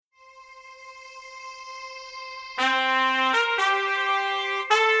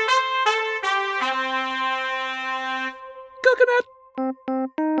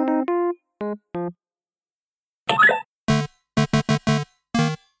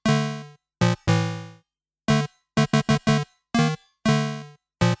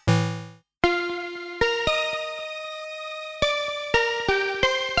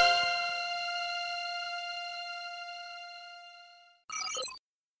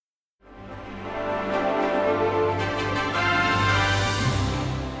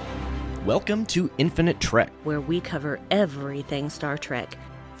Welcome to Infinite Trek, where we cover everything Star Trek.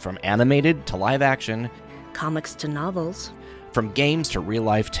 from animated to live action, Comics to novels. from games to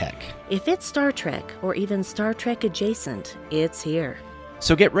real-life tech. If it's Star Trek, or even Star Trek adjacent, it's here.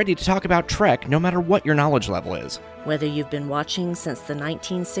 So get ready to talk about Trek no matter what your knowledge level is. Whether you've been watching since the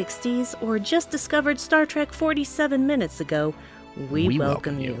 1960s or just discovered Star Trek 47 minutes ago, we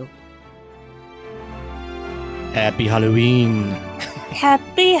welcome you. Happy Halloween.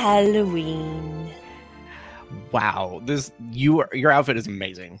 Happy Halloween. Wow, your outfit is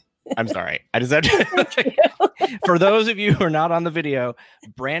amazing. I'm sorry. I just have to For those of you who are not on the video,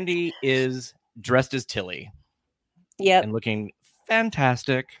 Brandy is dressed as Tilly. Yep. And looking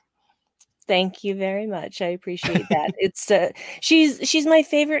fantastic. Thank you very much. I appreciate that. It's she's my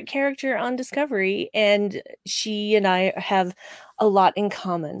favorite character on Discovery, and she and I have a lot in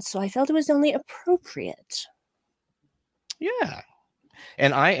common. So I felt it was only appropriate. Yeah.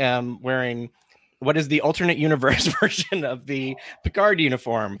 And I am wearing what is the alternate universe version of the Picard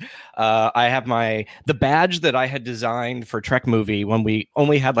uniform. I have the badge that I had designed for Trek Movie when we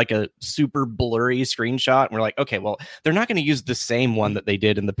only had like a super blurry screenshot. And we're like, okay, well, they're not going to use the same one that they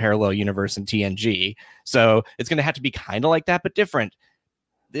did in the parallel universe in TNG. So it's going to have to be kind of like that, but different.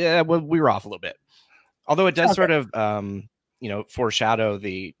 Yeah, well, we were off a little bit. Although it does sort of, foreshadow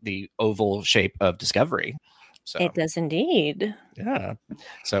the oval shape of Discovery. So It does indeed. yeah.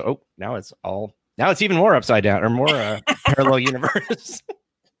 So now it's even more upside down or more parallel universe.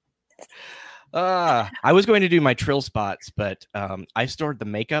 I was going to do my trill spots, but I stored the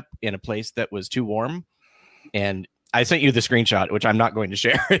makeup in a place that was too warm, and I sent you the screenshot, which I'm not going to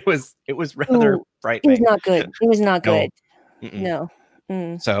share. It was rather frightening. It was not good. It was not good. No.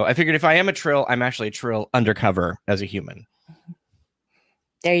 No. So I figured if I am a trill, I'm actually a trill undercover as a human.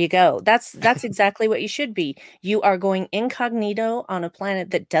 There you go. That's exactly what you should be. You are going incognito on a planet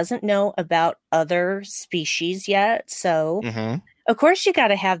that doesn't know about other species yet. So, of course, you got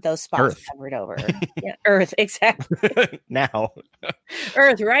to have those spots Earth. covered over. Yeah, Earth, exactly. Now.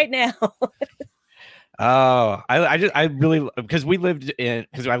 Earth, right now. Oh, I really, because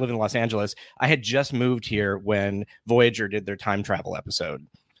I live in Los Angeles. I had just moved here when Voyager did their time travel episode.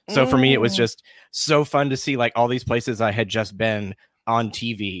 So for me, it was just so fun to see like all these places I had just been on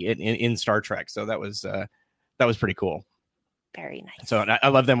TV in Star Trek. So that was pretty cool. Very nice. So I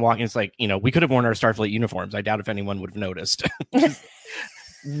love them walking. It's like, we could have worn our Starfleet uniforms. I doubt if anyone would have noticed.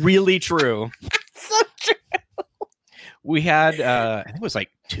 Really true. So true. We had, I think it was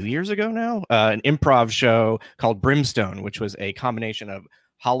like 2 years ago now, an improv show called Brimstone, which was a combination of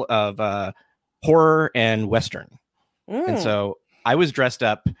horror and Western. And so I was dressed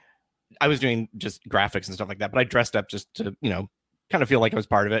up. I was doing just graphics and stuff like that, but I dressed up just to, kind of feel like I was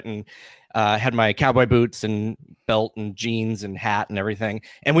part of it, and had my cowboy boots and belt and jeans and hat and everything.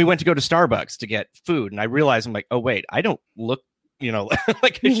 And we went to go to Starbucks to get food. And I realized, I'm like, oh, wait, I don't look,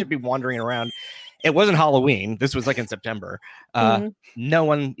 like I should be wandering around. It wasn't Halloween. This was like in September. No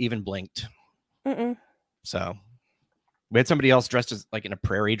one even blinked. So we had somebody else dressed as like in a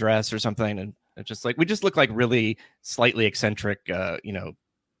prairie dress or something. And it's just like, we just look like really slightly eccentric, what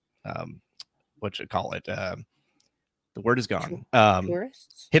you call it? The word is gone.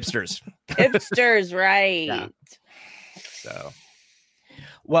 Tourists? Hipsters. Hipsters, right. Yeah. So,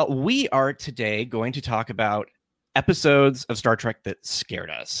 well, we are today going to talk about episodes of Star Trek that scared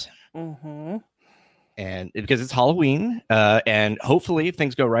us. And because it's Halloween, and hopefully if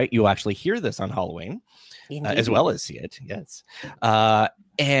things go right, you'll actually hear this on Halloween, as well as see it. Yes.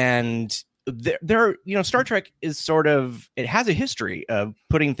 And there, Star Trek is it has a history of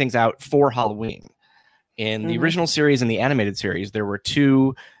putting things out for Halloween. In the original series and the animated series, there were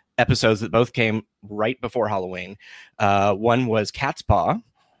two episodes that both came right before Halloween. One was Cat's Paw,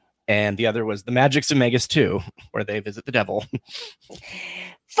 and the other was The Magics of Magus 2, where they visit the devil.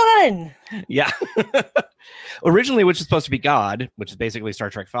 Fun! Yeah. Originally, which is supposed to be God, which is basically Star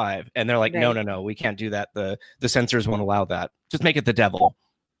Trek 5. And they're like, right. no, we can't do that. The censors won't allow that. Just make it the devil.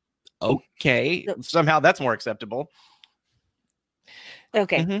 Okay. Somehow that's more acceptable.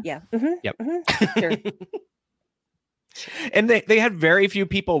 Okay. Yeah. Yep. Sure. And they had very few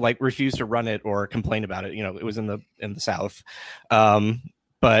people like refuse to run it or complain about it. It was in the South.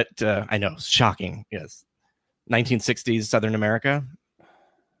 But I know, shocking. Yes. 1960s Southern America.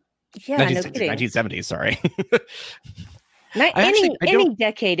 Yeah, 1970s, sorry. Any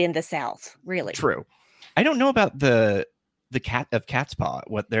decade in the South, really. True. I don't know about the Cat's Paw,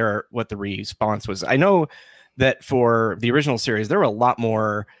 what the response was. I know that for the original series, there were a lot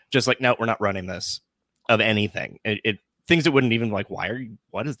more just like, no, we're not running this of anything. Things that wouldn't even like,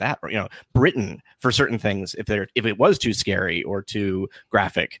 what is that? Or, Britain for certain things, if it was too scary or too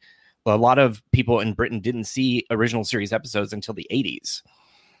graphic, a lot of people in Britain didn't see original series episodes until the 80s.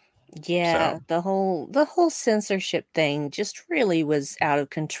 Yeah, so. the whole censorship thing just really was out of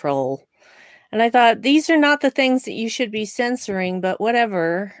control. And I thought, these are not the things that you should be censoring, but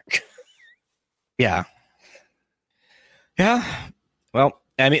whatever. Yeah. Yeah. Well,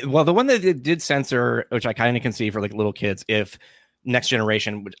 I mean, the one that it did censor, which I kind of can see for like little kids, if Next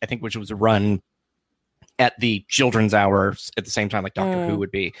Generation, I think, which was run at the children's hour at the same time, like Doctor Who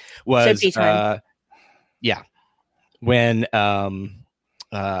would be, was yeah, when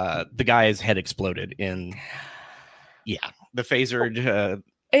the guy's head exploded in the phasered.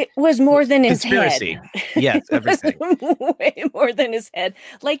 It was more than his conspiracy. Head. Yes, everything. Way more than his head.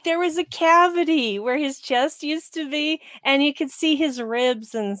 Like there was a cavity where his chest used to be, and you could see his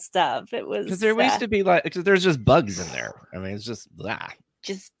ribs and stuff. It was because there used to be like, because there's just bugs in there. I mean, it's just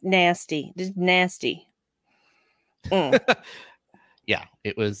just nasty, just nasty. Mm. Yeah,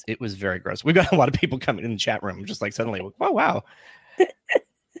 it was very gross. We got a lot of people coming in the chat room, just like suddenly, oh wow.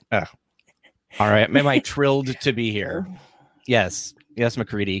 All right, am I thrilled to be here? Yes,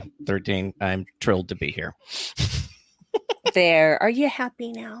 McCready 13. I'm thrilled to be here. There, are you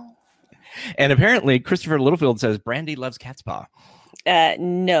happy now? And apparently, Christopher Littlefield says Brandy loves cat's paw.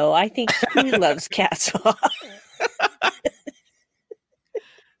 No, I think he loves cat's paw.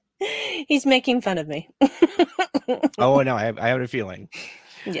 He's making fun of me. Oh no, I have a feeling.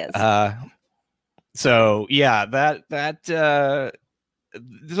 Yes. So yeah, so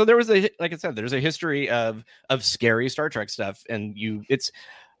there was like I said, there's a history of scary Star Trek stuff, and it's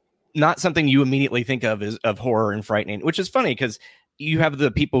not something you immediately think of as of horror and frightening, which is funny because you have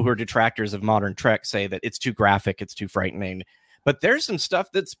the people who are detractors of modern Trek say that it's too graphic, it's too frightening, but there's some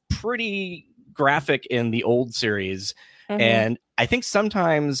stuff that's pretty graphic in the old series. Mm-hmm. And I think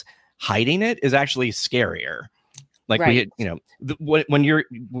sometimes hiding it is actually scarier. Like right. When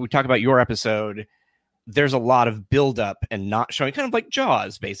we talk about your episode, there's a lot of buildup and not showing, kind of like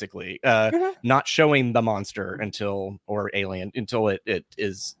Jaws, basically, not showing the monster or alien until it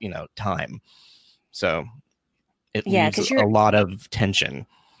is, time. So it leaves a lot of tension.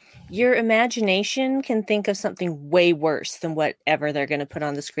 Your imagination can think of something way worse than whatever they're going to put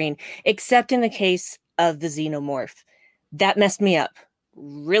on the screen, except in the case of the Xenomorph. That messed me up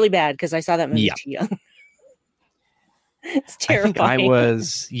really bad because I saw that movie too young. It's terrifying.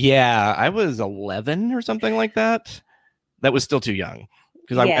 I was 11 or something like that. That was still too young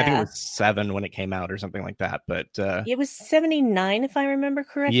because I think it was 7 when it came out or something like that. But it was 79 if I remember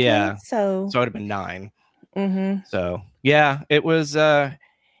correctly. Yeah, so it would have been 9. Mm-hmm. So yeah, it was.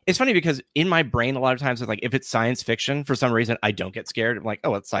 It's funny because in my brain, a lot of times, it's like if it's science fiction, for some reason, I don't get scared. I'm like,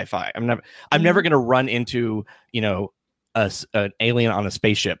 oh, it's sci-fi. I'm never going to run into an alien on a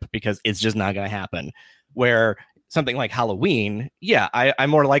spaceship because it's just not going to happen. Where something like Halloween,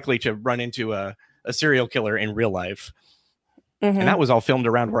 I'm more likely to run into a serial killer in real life. Mm-hmm. And that was all filmed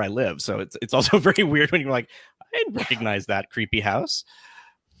around where I live. So it's also very weird when you're like, I recognize that creepy house.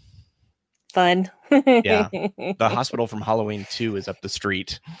 Fun. Yeah. The hospital from Halloween 2 is up the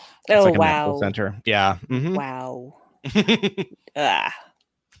street. It's like a medical center. Yeah. Mm-hmm. Wow.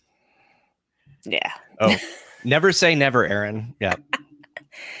 Yeah. Oh, never say never, Aaron. Yeah.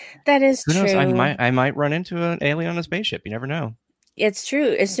 That is Who knows? true. I might run into an alien on a spaceship. You never know. It's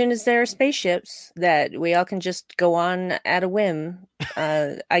true. As soon as there are spaceships that we all can just go on at a whim,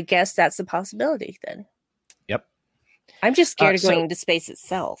 I guess that's a possibility then. Yep. I'm just scared of going into space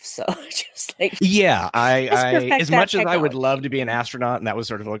itself. So just like I as much as I would love to be an astronaut, and that was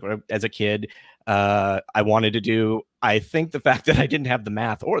sort of like as a kid, I wanted to do. I think the fact that I didn't have the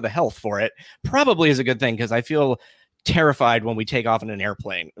math or the health for it probably is a good thing because I feel terrified when we take off in an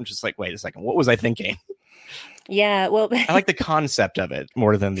airplane. I'm just like, wait a second, what was I thinking? Yeah, well, I like the concept of it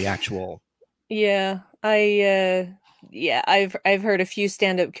more than the actual. Yeah, I've heard a few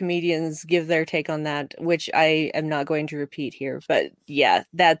stand-up comedians give their take on that, which I am not going to repeat here. But yeah,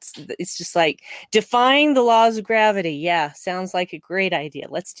 it's just like defying the laws of gravity. Yeah, sounds like a great idea.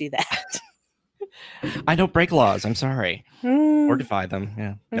 Let's do that. I don't break laws. I'm sorry, or defy them.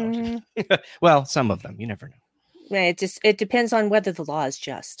 Yeah, no. Well, some of them. You never know. It depends on whether the law is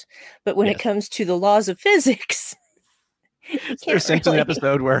just. But when it comes to the laws of physics, there's an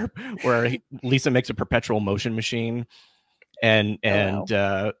episode where Lisa makes a perpetual motion machine, and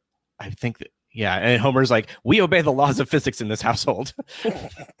I think that and Homer's like, we obey the laws of physics in this household.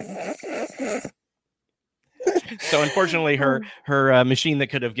 So unfortunately, her machine that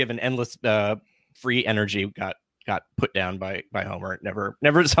could have given endless free energy got put down by Homer. Never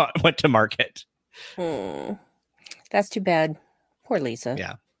went to market. That's too bad. Poor Lisa.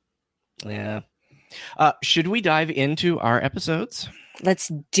 Yeah. Should we dive into our episodes?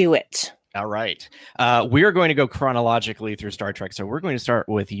 Let's do it. All right. We are going to go chronologically through Star Trek. So we're going to start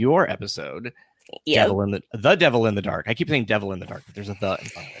with your episode, Yep. Devil in the Dark. I keep saying Devil in the Dark, but there's a the in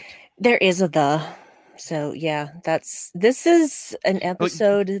front of it. There is a the. So yeah, this is an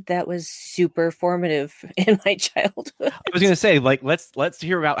episode that was super formative in my childhood. I was going to say, like, let's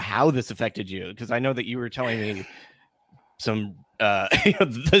hear about how this affected you, because I know that you were telling me some.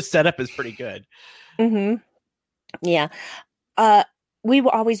 The setup is pretty good. Mm-hmm. Yeah. We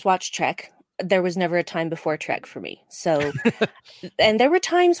will always watch Trek. There was never a time before Trek for me. So, and there were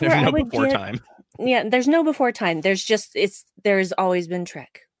times where I would get time. Yeah, there's no before time. There's always been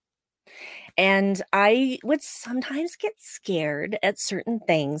Trek. And I would sometimes get scared at certain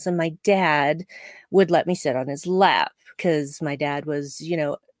things, and my dad would let me sit on his lap because my dad was,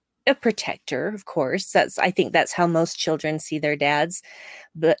 a protector, of course. I think that's how most children see their dads,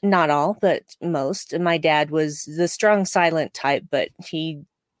 but not all, but most. And my dad was the strong, silent type, but he,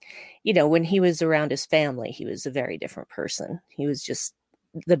 when he was around his family, he was a very different person. He was just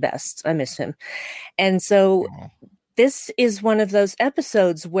the best. I miss him. And so this is one of those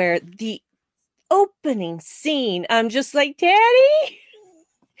episodes where the opening scene, I'm just like, Daddy.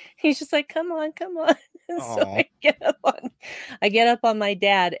 He's just like, come on. So I get up on my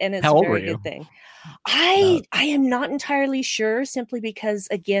dad, and it's a very good thing. I am not entirely sure, simply because,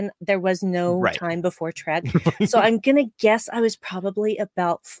 again, there was no time before Trek. So I'm gonna guess I was probably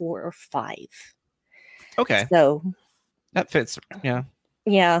about 4 or 5. Okay, so that fits.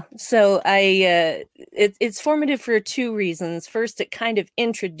 Yeah, so it's formative for 2 reasons. First, it kind of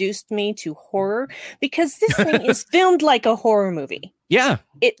introduced me to horror, because this thing is filmed like a horror movie. Yeah.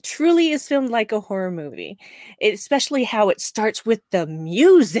 It truly is filmed like a horror movie, especially how it starts with the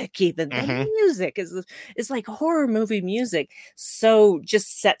music. Even the music is like horror movie music. So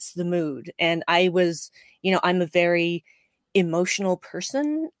just sets the mood. And I was, I'm a very emotional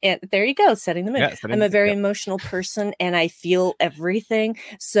person, and there you go, setting the mood. I'm a very emotional person, and I feel everything.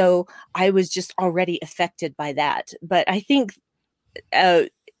 So I was just already affected by that. But I think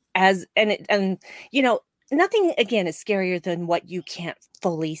nothing again is scarier than what you can't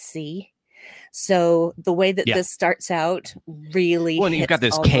fully see. So the way that this starts out really and you've got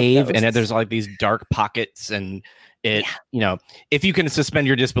this cave, and there's like these dark pockets, and it if you can suspend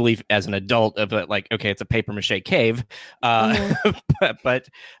your disbelief as an adult of it, like, okay, it's a paper mache cave, but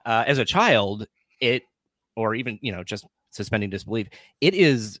as a child, or even just suspending disbelief, it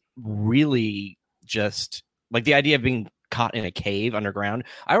is really just like the idea of being caught in a cave underground.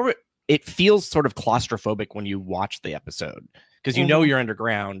 It feels sort of claustrophobic when you watch the episode, because you're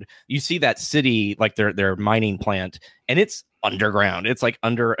underground. You see that city, like their mining plant, and it's underground. It's like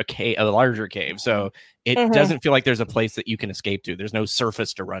under a larger cave. So it doesn't feel like there's a place that you can escape to. There's no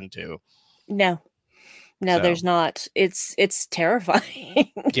surface to run to. No, there's not. It's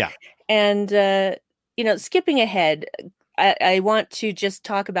terrifying. Yeah. And skipping ahead, I want to just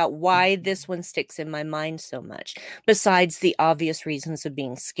talk about why this one sticks in my mind so much, besides the obvious reasons of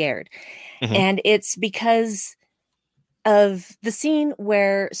being scared. And it's because of the scene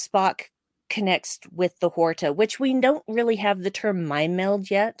where Spock connects with the Horta, which we don't really have the term mind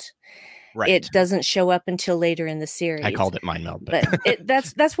meld yet. Right. It doesn't show up until later in the series. I called it mind meld, but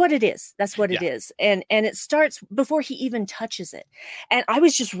that's what it is. That's what it is. And it starts before he even touches it. And I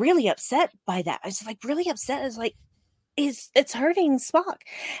was just really upset by that. I was like really upset. I was like, it's hurting Spock.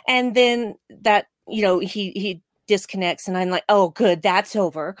 And then that, he disconnects, and I'm like, oh, good, that's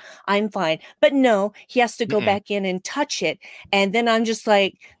over. I'm fine. But no, he has to go back in and touch it. And then I'm just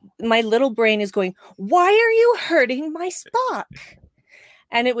like, my little brain is going, why are you hurting my Spock?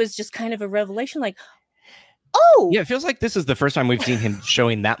 And it was just kind of a revelation, like, oh. Yeah, it feels like this is the first time we've seen him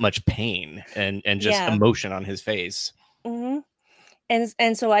showing that much pain and just emotion on his face. And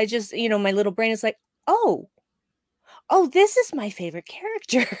so I just, my little brain is like, oh, this is my favorite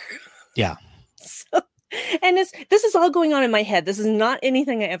character. Yeah. So, and this is all going on in my head. This is not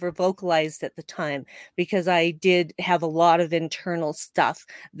anything I ever vocalized at the time, because I did have a lot of internal stuff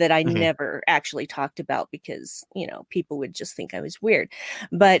that I never actually talked about, because, people would just think I was weird.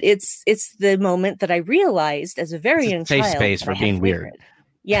 But it's the moment that I realized as a very young child. Safe space for being weird.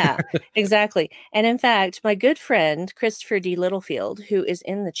 Yeah, exactly. And in fact, my good friend, Christopher D. Littlefield, who is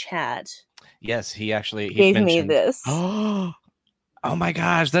in the chat. Yes, he gave me this. Oh my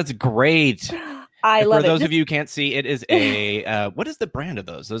gosh, that's great. I love it. For those of you who can't see, it is a what is the brand of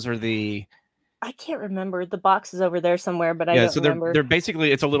those? Those are the I can't remember. The box is over there somewhere, but I don't remember. They're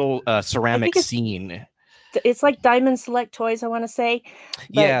basically, it's a little ceramic scene. It's like Diamond Select Toys, I want to say.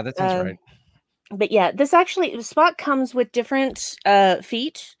 But, yeah, that sounds right. But yeah, this actually, Spock comes with different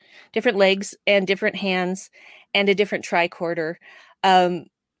feet, different legs, and different hands, and a different tricorder.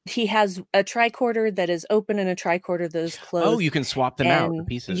 He has a tricorder that is open and a tricorder that is closed. Oh, you can swap them out, the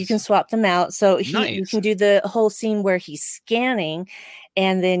pieces. You can swap them out. So you Nice. can do the whole scene where he's scanning,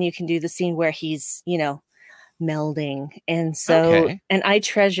 and then you can do the scene where he's, melding. And so, and I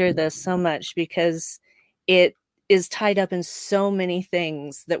treasure this so much because it is tied up in so many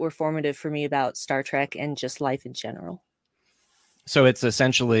things that were formative for me about Star Trek and just life in general. So it's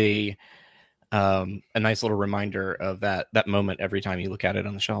essentially a nice little reminder of that moment every time you look at it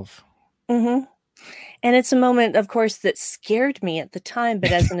on the shelf. Mm-hmm. And it's a moment, of course, that scared me at the time,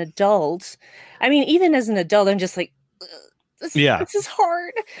 but as an adult, I mean, even as an adult, I'm just like, this is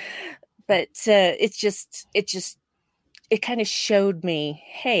hard. But it kind of showed me,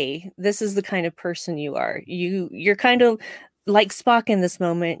 hey, this is the kind of person you are. You're kind of like Spock in this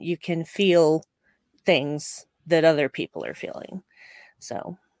moment. You can feel things that other people are feeling.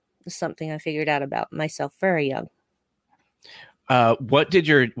 So it's something I figured out about myself very young. What did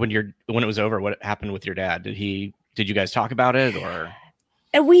when it was over, what happened with your dad? Did you guys talk about it, or?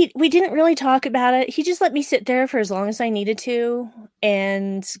 And we didn't really talk about it. He just let me sit there for as long as I needed to.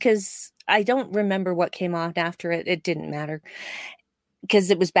 And because I don't remember what came on after it. It didn't matter because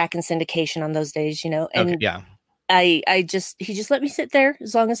it was back in syndication on those days, And he just let me sit there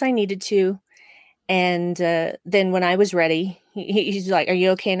as long as I needed to. And then when I was ready, he's like, "Are you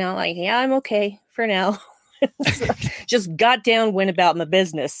okay now?" I'm like, "Yeah, I'm okay for now." So just got down, went about my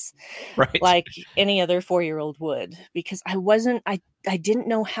business, right, like any other 4-year-old would, because I didn't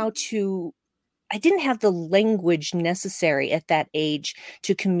know how to. I didn't have the language necessary at that age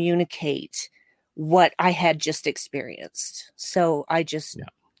to communicate what I had just experienced. So I just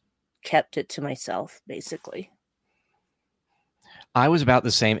kept it to myself, basically. I was about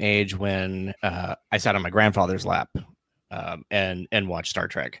the same age when I sat on my grandfather's lap and watched Star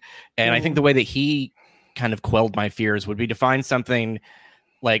Trek. And I think the way that he kind of quelled my fears would be to find something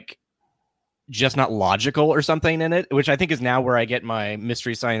like just not logical or something in it, which I think is now where I get my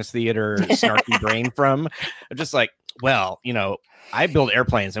Mystery Science Theater snarky brain from. I'm just like, well, I build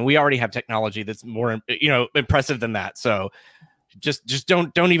airplanes and we already have technology that's more, impressive than that. So just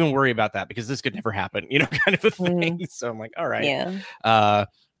don't even worry about that because this could never happen, kind of a thing. So I'm like, all right. Yeah.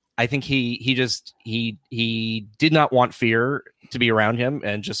 I think he did not want fear to be around him,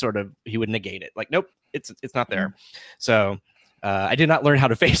 and just sort of, he would negate it. Like, nope, it's not there. So I did not learn how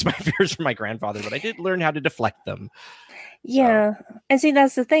to face my fears from my grandfather, but I did learn how to deflect them. Yeah. So. And see,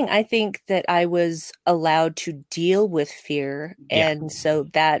 that's the thing. I think that I was allowed to deal with fear. And so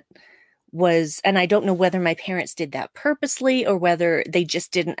that was, and I don't know whether my parents did that purposely or whether they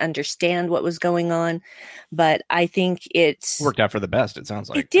just didn't understand what was going on. But I think it worked out for the best. It sounds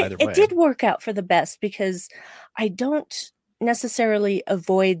like it did work out for the best because I don't necessarily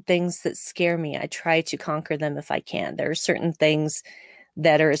avoid things that scare me. I try to conquer them if I can. There are certain things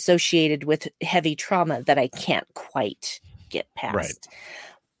that are associated with heavy trauma that I can't quite get past. Right.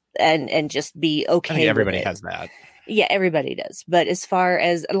 And just be okay. I think everybody has that. Yeah, everybody does. But as far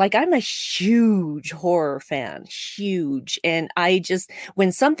as, like, I'm a huge horror fan, huge. And I just,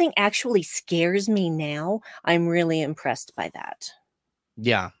 when something actually scares me now, I'm really impressed by that.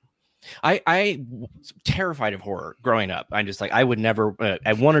 Yeah. I was terrified of horror growing up. I'm just like, I would never,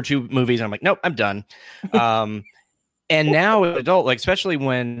 at one or two movies, and I'm like, nope, I'm done. And now as an adult, like, especially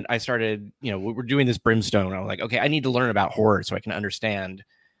when I started, we're doing this Brimstone, I was like, okay, I need to learn about horror so I can understand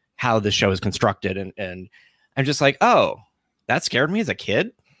how the show is constructed. And I'm just like, oh, that scared me as a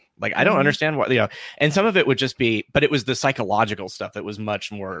kid. Like, I don't understand what, and some of it would just be, but it was the psychological stuff that was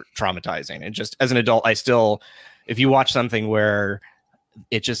much more traumatizing. And just as an adult, I still, if you watch something where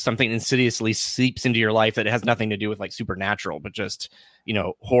it just something insidiously seeps into your life that has nothing to do with like supernatural, but just,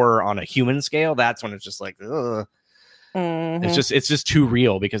 horror on a human scale, that's when it's just like, ugh. Mm-hmm. It's just too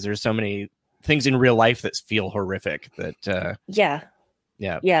real because there's so many things in real life that feel horrific that, Yeah.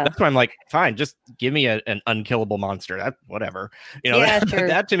 That's why I'm like, fine, just give me an unkillable monster. That whatever. Sure.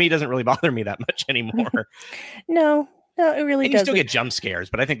 That to me doesn't really bother me that much anymore. No, it really doesn't. You still get jump scares,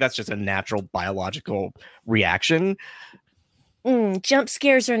 but I think that's just a natural biological reaction. Jump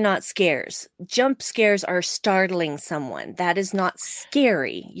scares are not scares. Jump scares are startling someone. That is not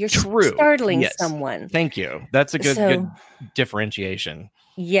scary. You're startling someone. Thank you. That's a good differentiation.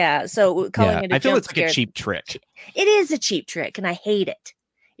 Yeah, so calling it a I feel jump it's like a cheap trick. It is a cheap trick, and I hate it.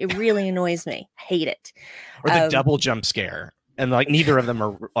 It really annoys me. I hate it. Or the double jump scare, and like neither of them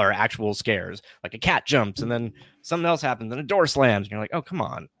are actual scares. Like a cat jumps, and then something else happens, and a door slams, and you're like, oh, come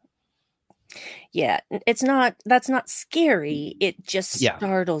on. Yeah, that's not scary. It just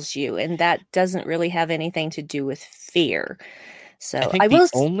startles you, and that doesn't really have anything to do with fear. So I will.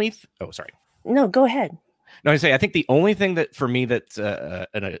 Oh, sorry. No, go ahead. No, I think the only thing that for me that's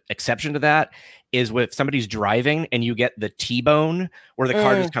an exception to that is with somebody's driving and you get the T-bone where the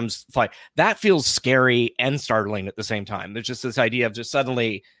car just comes fly. That feels scary and startling at the same time. There's just this idea of just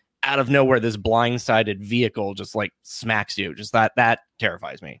suddenly out of nowhere, this blindsided vehicle just like smacks you. Just that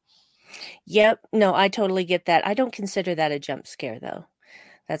terrifies me. Yep. No, I totally get that. I don't consider that a jump scare though.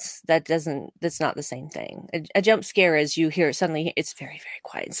 That's not the same thing. A jump scare is you hear it suddenly, it's very, very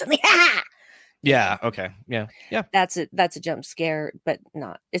quiet and suddenly, ah! Yeah. Okay. Yeah. That's a jump scare, but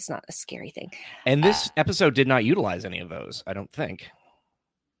it's not a scary thing. And this episode did not utilize any of those, I don't think.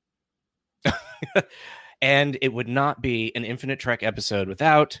 And it would not be an Infinite Trek episode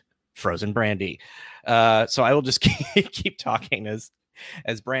without frozen Brandy. So I will just keep talking as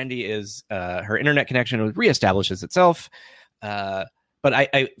Brandy is her internet connection reestablishes itself. But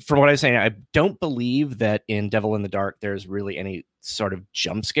I, from what I was saying, I don't believe that in Devil in the Dark there's really any sort of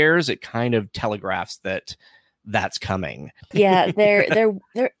jump scares. It kind of telegraphs that that's coming. Yeah,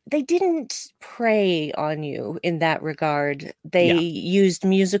 they didn't prey on you in that regard. They used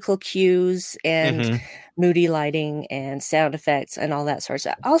musical cues and moody lighting and sound effects and all that sort of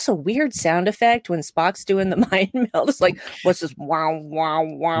stuff. Also, weird sound effect when Spock's doing the mind meld. It's like, what's this? Wow, wow,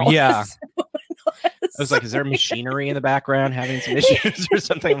 wow. Yeah. I was like, is there machinery in the background having some issues or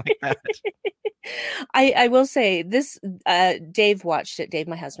something like that? I will say this, Dave,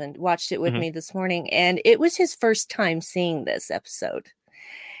 my husband, watched it with me this morning, and it was his first time seeing this episode.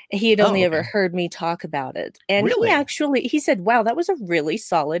 He had only ever heard me talk about it. And really? he said, wow, that was a really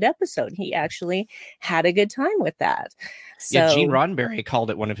solid episode. He actually had a good time with that. So, yeah, Gene Roddenberry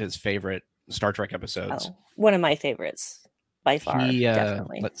called it one of his favorite Star Trek episodes. One of my favorites by far,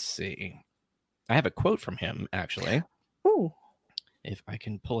 definitely. Let's see. I have a quote from him, actually. Ooh. If I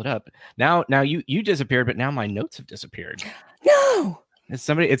can pull it up. Now you disappeared, but now my notes have disappeared. No. It's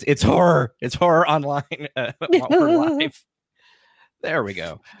horror. It's horror online. Live. There we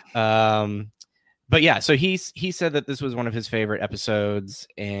go. But yeah, so he said that this was one of his favorite episodes,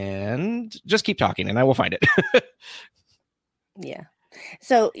 and just keep talking and I will find it. Yeah.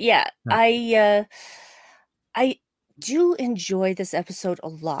 So yeah, I do enjoy this episode a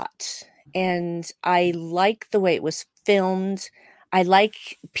lot. And I like the way it was filmed. I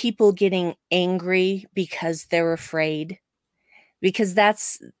like people getting angry because they're afraid. Because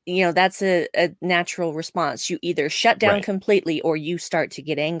that's a natural response. You either shut down completely or you start to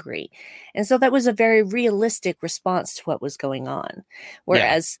get angry. And so that was a very realistic response to what was going on.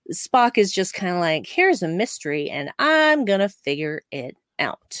 Whereas Spock is just kind of like, here's a mystery and I'm going to figure it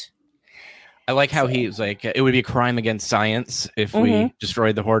out. I like how he was like, it would be a crime against science if we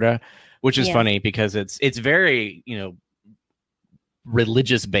destroyed the Horta. Which is funny because it's very,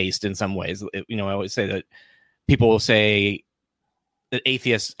 religious based in some ways. I always say that people will say that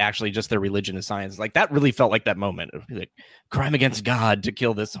atheists actually just their religion is science. Like that really felt like that moment. It would be like crime against God to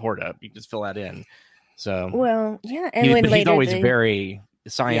kill this Horta. You just fill that in. So and he's always very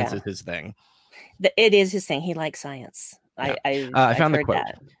science is his thing. It is his thing. He likes science. Yeah. I found the quote.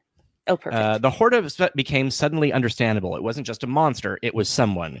 That. Oh, perfect. The Horta became suddenly understandable. It wasn't just a monster, it was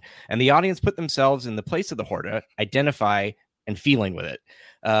someone. And the audience put themselves in the place of the Horta, identify and feeling with it.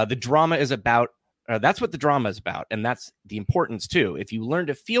 The drama is about, that's what the drama is about. And that's the importance too. If you learn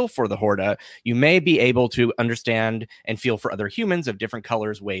to feel for the Horta, you may be able to understand and feel for other humans of different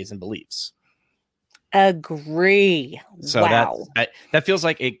colors, ways, and beliefs. Agree. So wow. That feels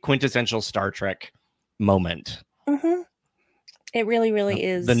like a quintessential Star Trek moment. Mm-hmm. It really, really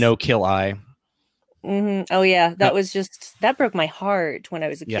is. The no kill eye. Mm-hmm. Oh yeah, that broke my heart when I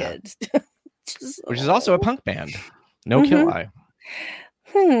was a kid. Which is also a punk band. No kill eye.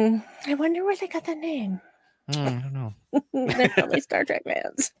 I wonder where they got that name. I don't know. They're probably Star Trek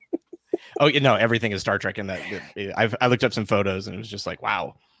fans. Oh, everything is Star Trek in that. I looked up some photos and it was just like,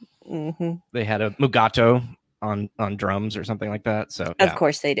 wow. Mm-hmm. They had a Mugato on drums or something like that. So of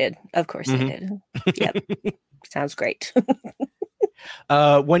course they did. Of course they did. Yep. Sounds great.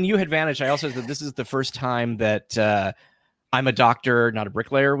 When you had vanished, I also said this is the first time that I'm a doctor, not a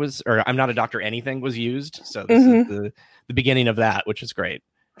bricklayer or I'm not a doctor anything was used. So this is the beginning of that, which is great.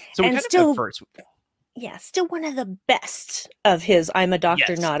 So we kind of have first. Yeah, still one of the best of his I'm a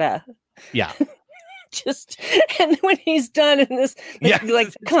doctor, not a. Yeah. And when he's done in this,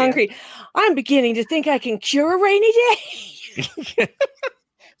 like concrete, I'm beginning to think I can cure a rainy day.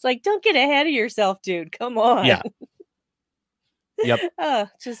 It's like, don't get ahead of yourself, dude. Come on. Yeah. Yep.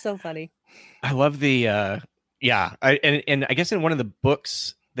 Just so funny. I love the and I guess in one of the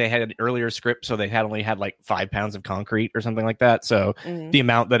books they had an earlier script, so they had only had like 5 pounds of concrete or something like that. So the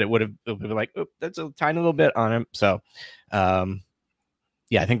amount that it would have been like, that's a tiny little bit on him. So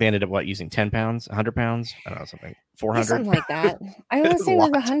Yeah, I think they ended up using 10 pounds, 100 pounds. I don't know, something 400, something like that. I want to say it was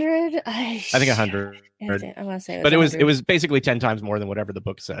 100. I think 100. I want to say but it 100. was basically 10 times more than whatever the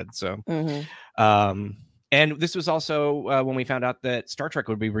book said. So, and this was also when we found out that Star Trek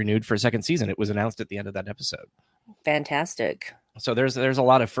would be renewed for a second season. It was announced at the end of that episode. Fantastic. So there's a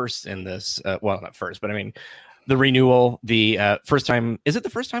lot of firsts in this. Well, not first, but I mean, the renewal, the first time. Is it the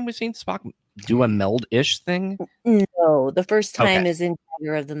first time we've seen Spock do a meld-ish thing? No, the first time is in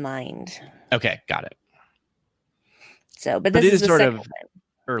Dagger of the Mind. Okay, got it. So, but this is sort of time.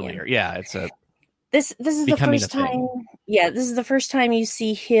 Earlier. Yeah, it's a. This is the first time. Yeah, this is the first time you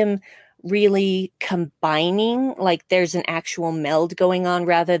see him really combining, like there's an actual meld going on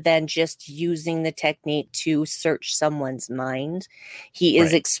rather than just using the technique to search someone's mind. He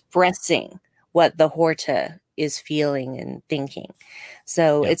is expressing what the Horta is feeling and thinking.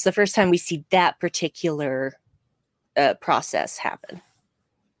 So it's the first time we see that particular process happen.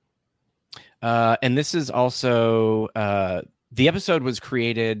 And this is also the episode was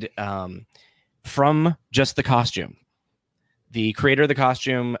created from just the costume. The creator of the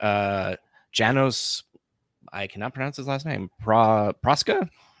costume, Janos, I cannot pronounce his last name, Proska?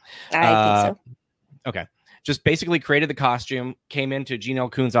 I think so. Okay. Just basically created the costume, came into Gene L.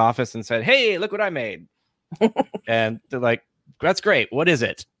 Kuhn's office and said, hey, look what I made. And they're like, that's great. What is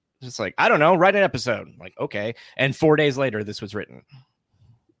it? Just like, I don't know, write an episode. I'm like, okay. And 4 days later, this was written.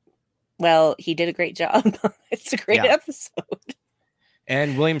 Well, he did a great job. It's a great episode.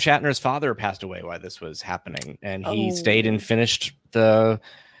 And William Shatner's father passed away while this was happening, and he stayed and finished the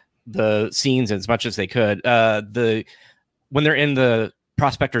scenes as much as they could. When they're in the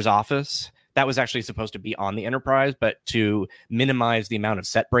prospector's office, that was actually supposed to be on the Enterprise, but to minimize the amount of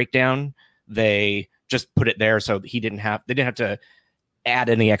set breakdown, they just put it there so they didn't have to add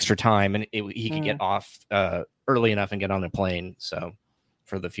any extra time, and he could get off early enough and get on a plane. So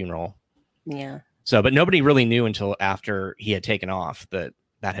for the funeral, yeah. So, but nobody really knew until after he had taken off that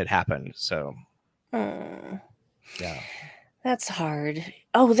had happened. So, yeah, that's hard.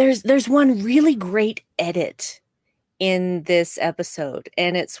 Oh, there's one really great edit in this episode,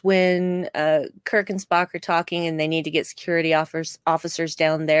 and it's when Kirk and Spock are talking, and they need to get security officers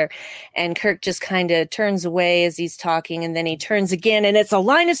down there, and Kirk just kind of turns away as he's talking, and then he turns again, and it's a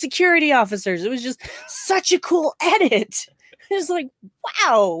line of security officers. It was just such a cool edit. It's like,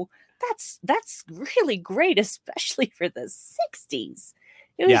 wow. That's really great, especially for the 60s.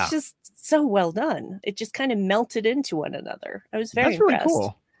 It was just so well done. It just kind of melted into one another. I was very impressed. Really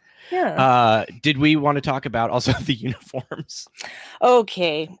cool. Yeah. Did we want to talk about also the uniforms?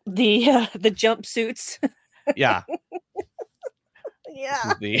 Okay. The jumpsuits. Yeah.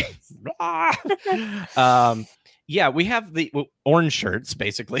 Yeah. Yeah, we have the orange shirts,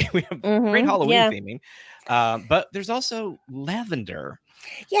 basically. We have great Halloween theming. But there's also lavender.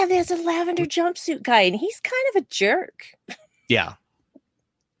 Yeah, there's a lavender jumpsuit guy, and he's kind of a jerk. Yeah.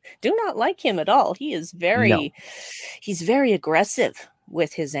 Do not like him at all. He is he's very aggressive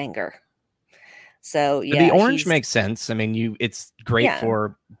with his anger. So, yeah. The orange makes sense. I mean, it's great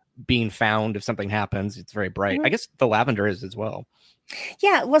for being found if something happens. It's very bright. I guess the lavender is as well.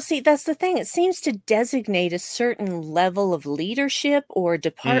 Yeah, well, see, that's the thing. It seems to designate a certain level of leadership or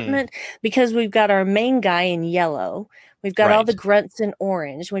department because we've got our main guy in yellow. We've got all the grunts in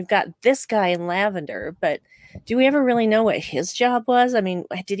orange. We've got this guy in lavender. But do we ever really know what his job was? I mean,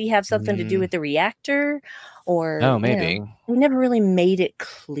 did he have something to do with the reactor? Or maybe. We never really made it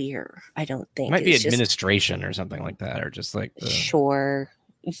clear, I don't think. It might be administration or something like that, or just like Sure.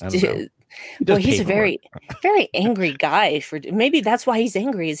 Well, he's a very, very angry guy. Maybe that's why he's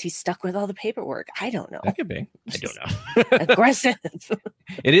angry. Is he's stuck with all the paperwork? I don't know. That could be. I don't know. Aggressive.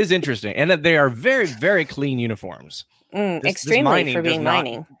 It is interesting, and that they are very, very clean uniforms. Extremely for being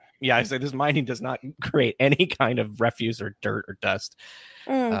mining. Yeah, I say this mining does not create any kind of refuse or dirt or dust.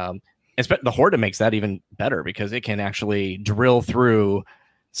 The Horta makes that even better because it can actually drill through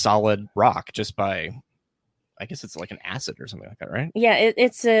solid rock just by. I guess it's like an acid or something like that, right? Yeah,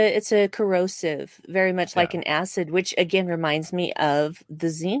 it's a corrosive, very much like an acid, which again reminds me of the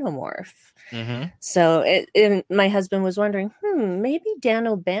xenomorph. So my husband was wondering, maybe Dan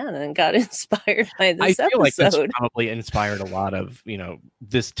O'Bannon got inspired by this episode. I feel like that's probably inspired a lot of,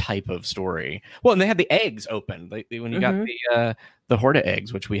 this type of story. Well, and they had the eggs open. When you got the Horta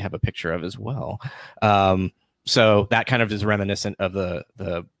eggs, which we have a picture of as well. So that kind of is reminiscent of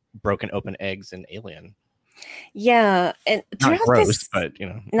the broken open eggs in Alien. Yeah, and Not throughout gross, this, but you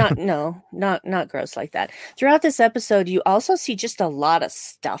know. not gross like that. Throughout this episode, you also see just a lot of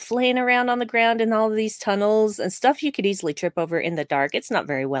stuff laying around on the ground in all of these tunnels and stuff you could easily trip over in the dark. It's not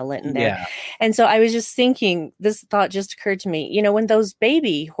very well lit in there. Yeah. And so I was just thinking, this thought just occurred to me, you know, when those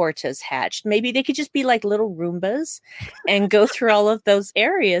baby Hortas hatched, maybe they could just be like little Roombas and go through all of those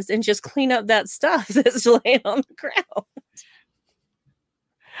areas and just clean up that stuff that's laying on the ground.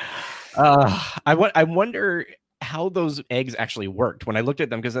 I wonder how those eggs actually worked when I looked at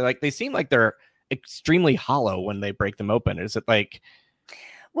them, because they seem like they're extremely hollow when they break them open. Is it like?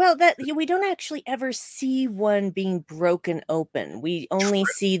 Well, that we don't actually ever see one being broken open. We only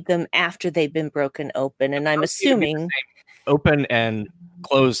see them after they've been broken open, and I'm assuming open and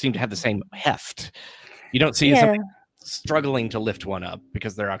closed seem to have the same heft. You don't see somebody struggling to lift one up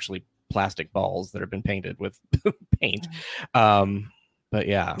because they're actually plastic balls that have been painted with paint. But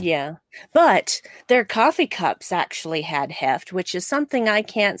yeah. But their coffee cups actually had heft, which is something I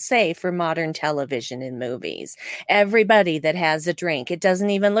can't say for modern television and movies. Everybody that has a drink, it doesn't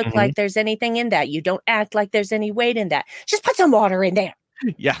even look like there's anything in that. You don't act like there's any weight in that. Just put some water in there.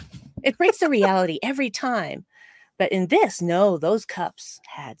 Yeah. It breaks the reality every time. But in this, no, those cups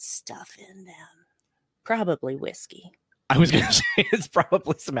had stuff in them. Probably whiskey. I was going to say it's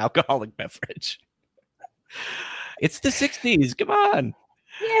probably some alcoholic beverage. It's the 60s. Come on.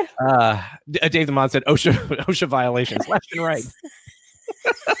 Yeah. Dave the Mod said OSHA violations left and right.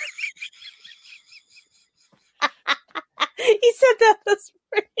 He said that this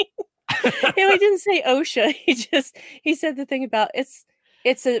morning. He didn't say OSHA. He said the thing about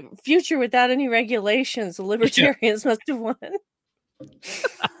it's a future without any regulations. The libertarians must have won.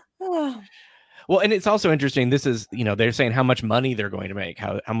 Oh. Well, and it's also interesting. This is, they're saying how much money they're going to make,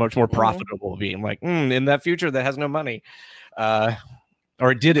 how much more profitable it will be. I'm like, in that future that has no money.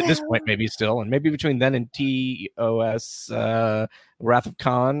 Or it did at this point, maybe still. And maybe between then and TOS, Wrath of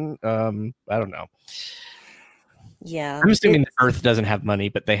Khan, I don't know. Yeah. I'm assuming the Earth doesn't have money,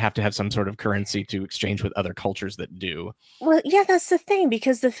 but they have to have some sort of currency to exchange with other cultures that do. Well, yeah, that's the thing,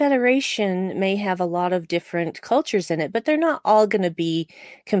 because the Federation may have a lot of different cultures in it, but they're not all going to be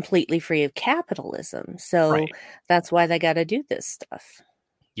completely free of capitalism. So That's why they got to do this stuff.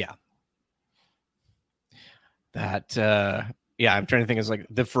 Yeah. That, I'm trying to think. It's like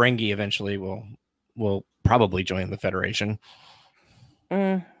the Ferengi eventually will probably join the Federation.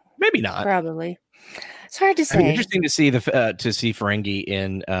 Maybe not. Probably. It's hard to say. Interesting to see to see Ferengi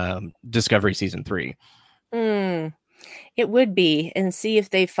in Discovery season 3. It would be, and see if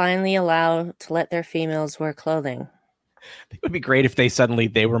they finally allow to let their females wear clothing. It would be great if they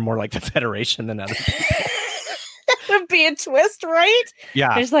were more like the Federation than other people. That would be a twist, right?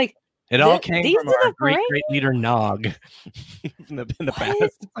 Yeah. There's like it all came from our great leader Nog. in the past,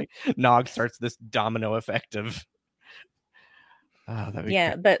 it's like Nog starts this domino effect of.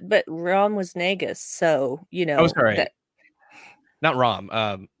 But Rom was Nagus, so Oh, sorry, not Rom.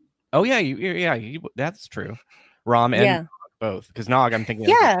 That's true. Rom and Nog both, because Nog, I'm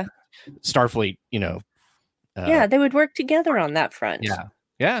thinking, Starfleet. They would work together on that front.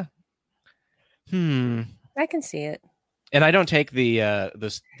 Yeah. I can see it. And I don't take the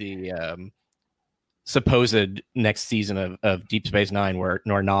supposed next season of Deep Space Nine where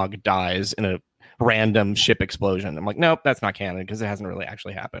Nog dies in a random ship explosion. I'm like, nope, that's not canon because it hasn't really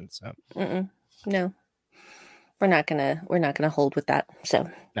actually happened. So no, we're not gonna hold with that. So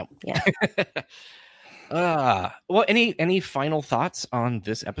no, yeah. Well, any final thoughts on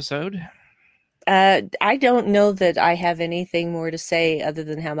this episode? I don't know that I have anything more to say other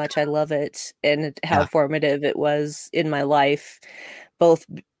than how much I love it and how formative it was in my life, both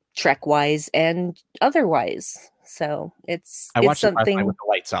Trek wise and otherwise. So I watched something it last night with the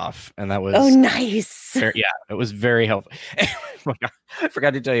lights off, and that was nice. It was very helpful. I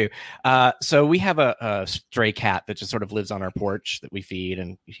forgot to tell you. So we have a stray cat that just sort of lives on our porch that we feed,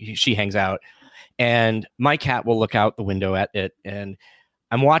 and she hangs out. And my cat will look out the window at it, and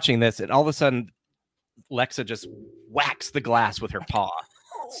I'm watching this, and all of a sudden, Lexa just whacks the glass with her paw.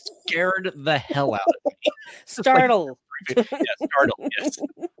 Scared the hell out of me. Startled. Startled. Yes,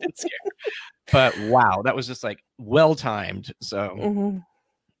 and scared. But wow, that was just like well timed. So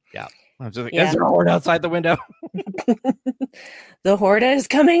I was just like, is there a horde outside the window? The horde is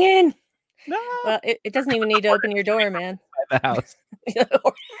coming in. No. Well, it doesn't even need to open your door, man. The house.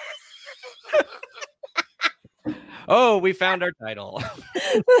 Oh, we found our title.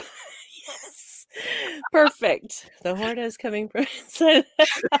 Yes. Perfect. The horde is coming from inside.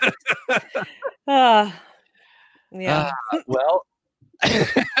 Well,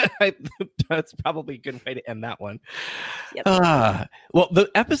 That's probably a good way to end that one. Yep. Well, the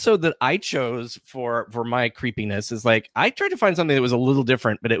episode that I chose for my creepiness is like, I tried to find something that was a little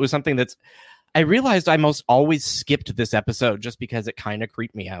different, but it was something that's, I realized I most always skipped this episode just because it kind of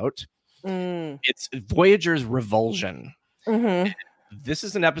creeped me out. It's Voyager's Revulsion. Mm-hmm. This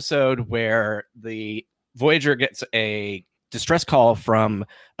is an episode where the Voyager gets a distress call from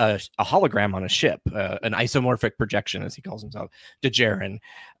a hologram on a ship, an isomorphic projection, as he calls himself, Dejarin.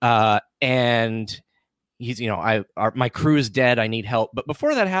 And he's, my crew is dead. I need help. But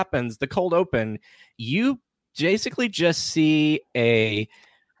before that happens, the cold open, you basically just see a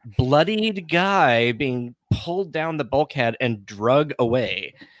bloodied guy being pulled down the bulkhead and drug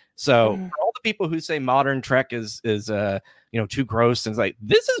away. So for all the people who say modern Trek is too gross, and it's like,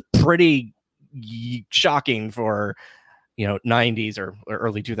 this is pretty shocking for 90s or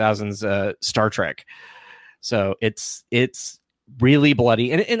early 2000s Star Trek. So it's really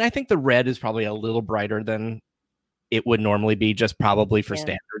bloody, and I think the red is probably a little brighter than it would normally be, just probably for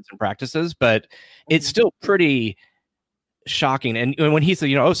standards and practices, but it's still pretty shocking. And when he said,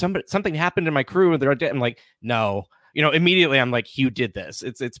 something happened to my crew and they're dead, I'm like, no, immediately I'm like, Hugh did this.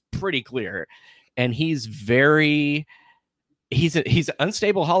 It's pretty clear. And he's an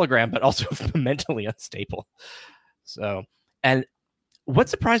unstable hologram, but also mentally unstable. So, and what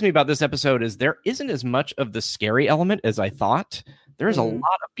surprised me about this episode is there isn't as much of the scary element as I thought. There's a lot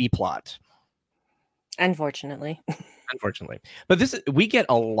of B plot. Unfortunately. But we get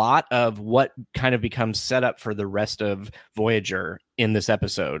a lot of what kind of becomes set up for the rest of Voyager in this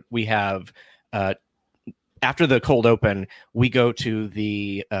episode. We have, after the cold open, we go to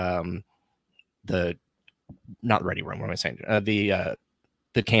the not the ready room. What am I saying? The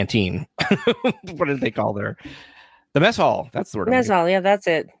canteen. What did they call the mess hall? That's the word. Mess hall. Yeah, that's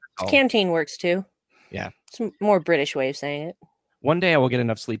it. Canteen works too. Yeah. It's a more British way of saying it. One day I will get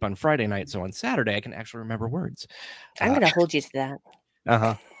enough sleep on Friday night, so on Saturday I can actually remember words. I'm going to hold you to that.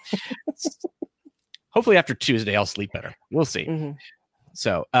 Uh-huh. Hopefully after Tuesday I'll sleep better. We'll see. Mm-hmm.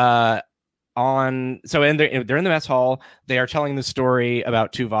 So, they're in the mess hall. They are telling the story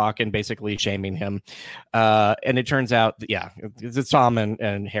about Tuvok and basically shaming him. And it turns out, it's Tom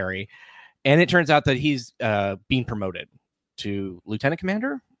and Harry. And it turns out that he's being promoted to lieutenant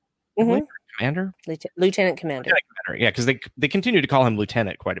commander. Mm-hmm. Commander? Lieutenant commander. Yeah, because they continue to call him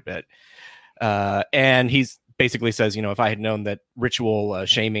lieutenant quite a bit. And he's basically says, if I had known that ritual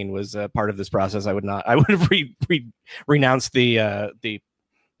shaming was part of this process, I would have renounced the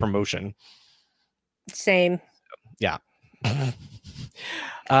promotion. Same. Yeah.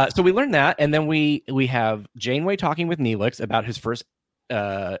 So we learned that, and then we have Janeway talking with Neelix about his first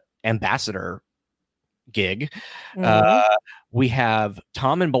ambassador gig. Mm-hmm. We have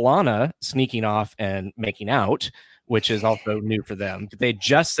Tom and B'Elanna sneaking off and making out, which is also new for them. They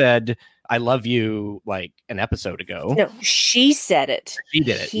just said "I love you" like an episode ago. No, she said it. She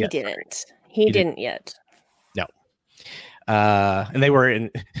did it. He didn't. He didn't yet. No. And they were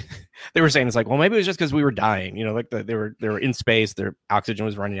saying it's like, well, maybe it was just because we were dying. Like they were in space, their oxygen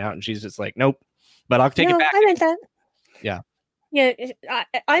was running out, and she's just like, nope. But I'll take it back. I meant that. Yeah. Yeah,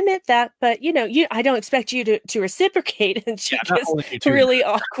 I meant that, but I don't expect you to reciprocate, and she gets really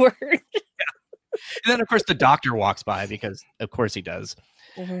awkward. Yeah. And then, of course, the doctor walks by because, of course, he does.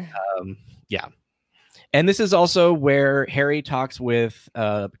 Mm-hmm. Yeah. And this is also where Harry talks with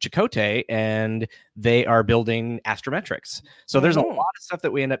Chakotay, and they are building astrometrics. So there's a lot of stuff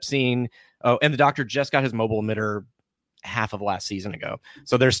that we end up seeing. Oh, and the doctor just got his mobile emitter half of last season ago.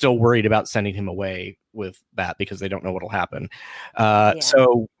 So they're still worried about sending him away with that because they don't know what'll happen.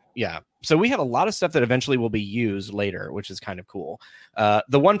 So we have a lot of stuff that eventually will be used later, which is kind of cool.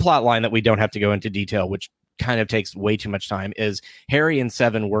 The one plot line that we don't have to go into detail, which kind of takes way too much time, is Harry and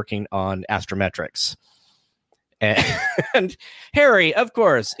Seven working on astrometrics. And Harry, of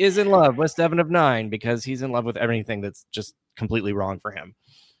course, is in love with Seven of Nine because he's in love with everything that's just completely wrong for him.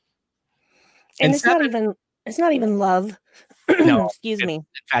 And it's not even love. No, excuse me.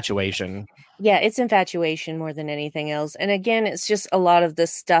 Infatuation. Yeah, it's infatuation more than anything else. And again, it's just a lot of the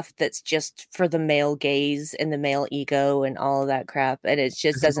stuff that's just for the male gaze and the male ego and all of that crap. And it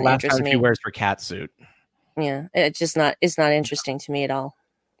just doesn't interest me. He wears her cat suit. Yeah, it's not interesting to me at all.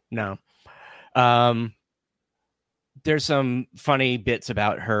 No. There's some funny bits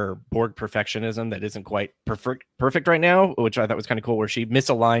about her Borg perfectionism that isn't quite perfect right now, which I thought was kind of cool, where she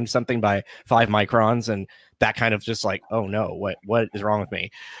misaligned something by 5 microns, and that kind of just like, oh no, what is wrong with me?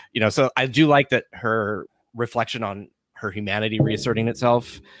 So I do like that her reflection on her humanity reasserting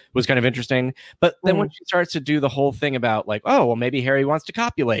itself was kind of interesting. But then when she starts to do the whole thing about like, oh, well, maybe Harry wants to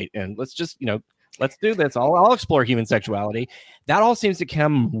copulate, and let's just, let's do this. I'll explore human sexuality. That all seems to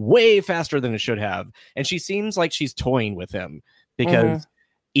come way faster than it should have. And she seems like she's toying with him because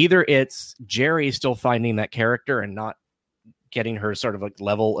either it's Jerry still finding that character and not getting her sort of like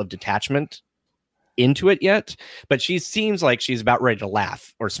level of detachment into it yet, but she seems like she's about ready to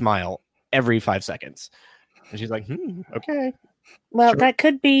laugh or smile every 5 seconds. And she's like, okay. Well, sure. That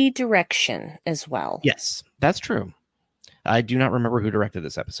could be direction as well. Yes, that's true. I do not remember who directed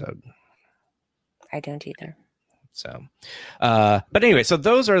this episode. I don't either. So, but anyway, so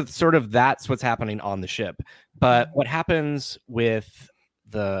those are sort of, that's what's happening on the ship. But what happens with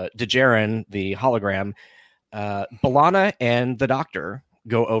the Dejarin, the hologram, B'Elanna and the doctor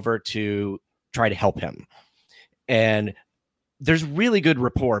go over to try to help him. And there's really good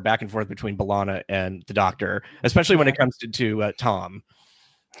rapport back and forth between B'Elanna and the doctor, especially when it comes to Tom.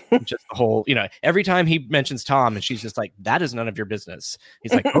 Just the whole, every time he mentions Tom and she's just like, that is none of your business.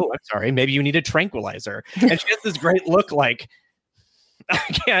 He's like, oh, I'm sorry. Maybe you need a tranquilizer. And she has this great look like, I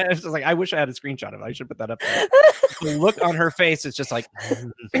can't, it's just like, I wish I had a screenshot of it. I should put that up there. The look on her face is just like,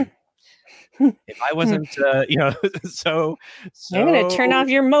 if I wasn't, so I'm going to turn off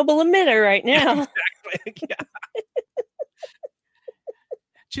your mobile emitter right now. Exactly. Yeah.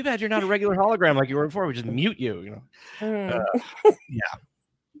 Too bad you're not a regular hologram like you were before. We just mute you. Yeah.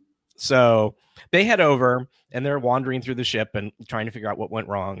 So they head over and they're wandering through the ship and trying to figure out what went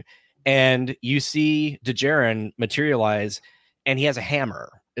wrong. And you see Dejarin materialize, and he has a hammer.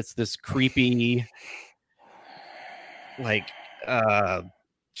 It's this creepy, like,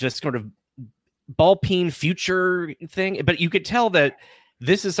 just sort of ball-peen future thing. But you could tell that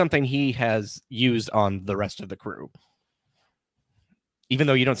this is something he has used on the rest of the crew, even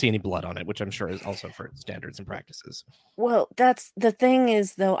though you don't see any blood on it, which I'm sure is also for standards and practices. Well, that's the thing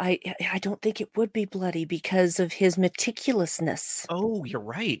is, though, I don't think it would be bloody because of his meticulousness. Oh, you're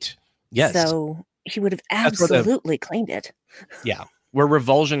right. Yes. So he would have absolutely cleaned it. Yeah. Where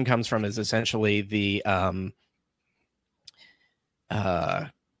revulsion comes from is essentially the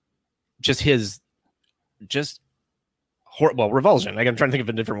revulsion. Like, I'm trying to think of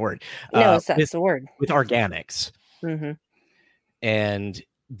a different word. No, that's the word. With organics. Mm-hmm. And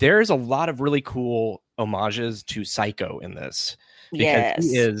there's a lot of really cool homages to Psycho in this.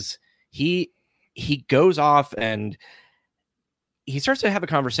 Because he goes off and he starts to have a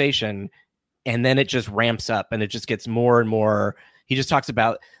conversation, and then it just ramps up and it just gets more and more. He just talks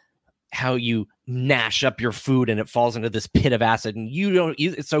about how you gnash up your food and it falls into this pit of acid, and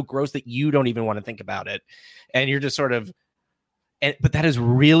it's so gross that you don't even want to think about it. And you're just sort of, but that is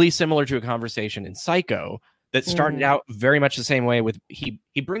really similar to a conversation in Psycho that started out very much the same way. With he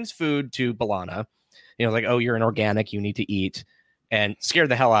brings food to B'Elanna, like, oh, you're an organic, you need to eat, and scared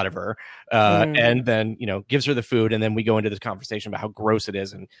the hell out of her. And then, gives her the food. And then we go into this conversation about how gross it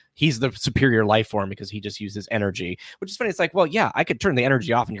is. And he's the superior life form because he just uses energy, which is funny. It's like, well, yeah, I could turn the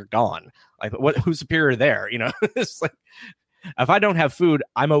energy off and you're gone. Like, who's superior there? It's like, if I don't have food,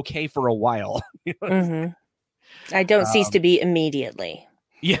 I'm okay for a while. I don't cease to be immediately.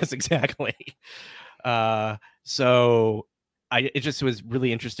 Yes, exactly. So it just was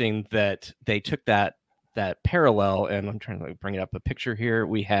really interesting that they took that parallel, and I'm trying to bring it up a picture here.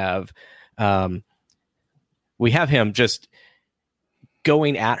 We have him just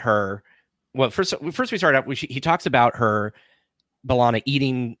going at her. Well, first we start out. He talks about B'Elanna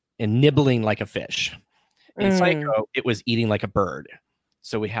eating and nibbling like a fish. In Psycho, it was eating like a bird.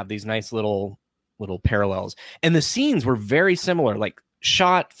 So we have these nice little parallels, and the scenes were very similar. Like,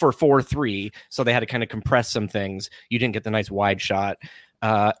 shot for 4:3, so they had to kind of compress some things. You didn't get the nice wide shot,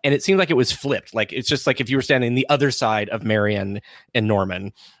 and it seemed like it was flipped. Like, it's just like if you were standing the other side of Marion and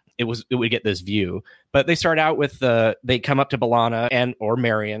Norman, it would get this view. But they start out with they come up to B'Elanna or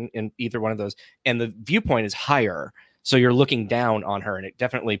Marion in either one of those, and the viewpoint is higher, so you're looking down on her, and it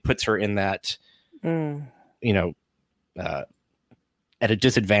definitely puts her in that at a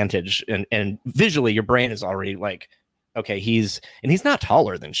disadvantage, and visually your brain is already like, okay, he's not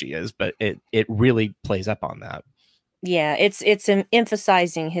taller than she is, but it really plays up on that. Yeah, it's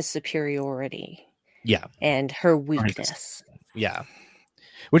emphasizing his superiority. Yeah. And her weakness. Yeah.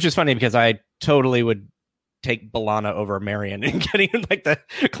 Which is funny because I totally would take B'Elanna over Marion and getting like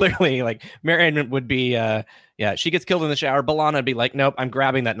clearly like Marion would be she gets killed in the shower. B'Elanna would be like, nope, I'm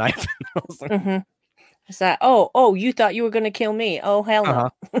grabbing that knife. Like, it's that, oh, you thought you were going to kill me. Oh, hell no.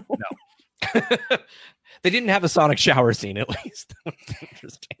 No. They didn't have a sonic shower scene, at least.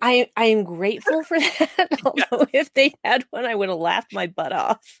 I am grateful for that. Although if they had one, I would have laughed my butt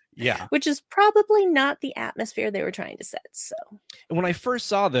off. Yeah. Which is probably not the atmosphere they were trying to set. So when I first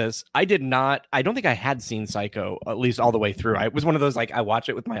saw this, I don't think I had seen Psycho, at least all the way through. I was one of those, like, I watch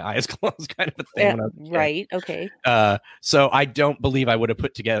it with my eyes closed kind of a thing. Right. Okay. So I don't believe I would have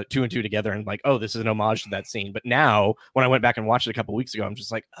put together two and two together and like, oh, this is an homage to that scene. But now when I went back and watched it a couple weeks ago, I'm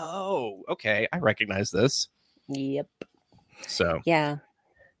just like, oh, okay, I recognize this. Yep. So, yeah.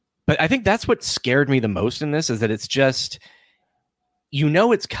 But I think that's what scared me the most in this, is that it's just,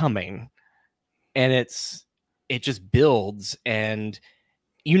 it's coming, and it just builds, and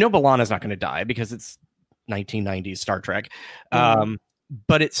B'Elanna's not going to die because it's 1990s Star Trek.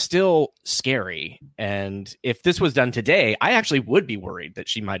 But it's still scary. And if this was done today, I actually would be worried that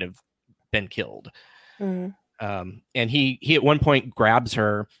she might have been killed. And he at one point grabs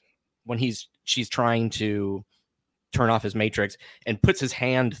her when she's trying to turn off his matrix and puts his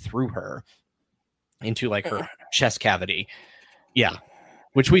hand through her into like her chest cavity. Yeah.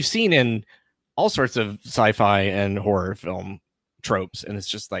 Which we've seen in all sorts of sci-fi and horror film tropes. And it's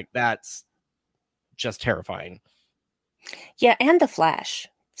just like, that's just terrifying. Yeah. And The Flash.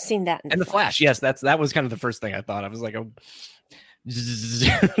 Seen that. And The Flash. Yes. That was kind of the first thing I thought. I was like,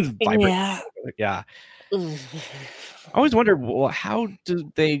 yeah. I always wonder, well, how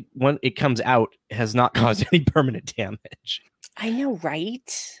do they, when it comes out, has not caused any permanent damage? I know,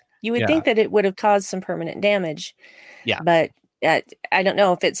 right? You would think that it would have caused some permanent damage. Yeah. But I don't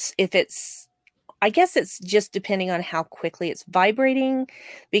know if it's, I guess it's just depending on how quickly it's vibrating,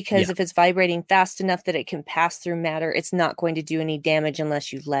 because if it's vibrating fast enough that it can pass through matter, it's not going to do any damage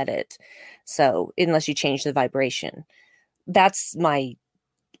unless you let it. So unless you change the vibration. That's my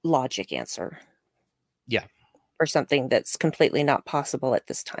logic answer. Yeah. Or something that's completely not possible at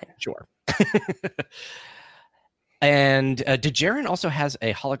this time. Sure. And Dejarin also has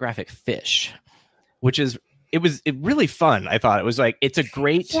a holographic fish, which is really fun. I thought it was like, it's a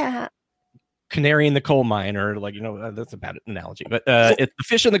great canary in the coal mine, or like, that's a bad analogy, but it's the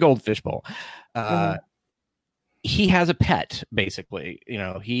fish in the goldfish bowl. He has a pet, basically.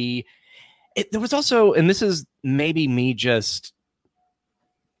 There was also, and this is maybe me just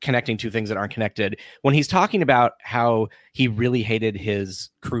connecting two things that aren't connected, when he's talking about how he really hated his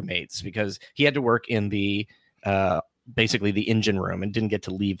crewmates because he had to work in the basically the engine room and didn't get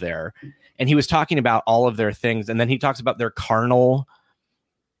to leave there, and he was talking about all of their things, and then he talks about their carnal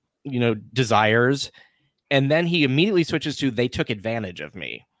desires, and then he immediately switches to, they took advantage of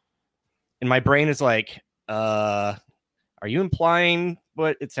me, and my brain is like, are you implying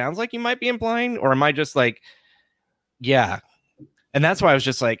what it sounds like you might be implying, or am I just like, yeah? And that's why I was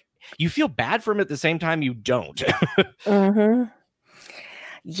just like, you feel bad for him, at the same time you don't.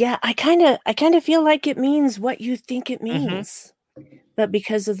 Yeah, I kind of feel like it means what you think it means. But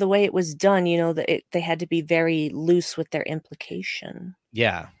because of the way it was done, they had to be very loose with their implication.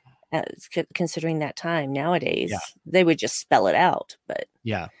 Yeah. Considering that time, nowadays, they would just spell it out. But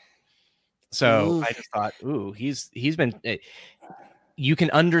yeah. So I just thought, he's been. You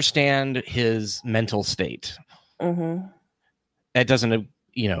can understand his mental state. That doesn't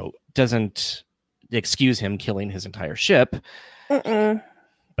excuse him killing his entire ship.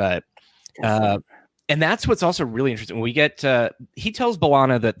 But and that's what's also really interesting. We get he tells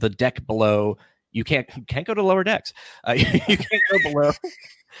B'Elanna that the deck below, you can't go to lower decks. You can't go below.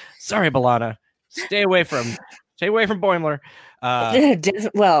 Sorry, B'Elanna. Stay away from Boimler.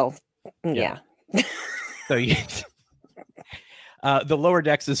 Well, yeah. So the lower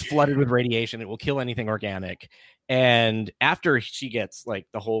decks is flooded with radiation. It will kill anything organic. And after she gets like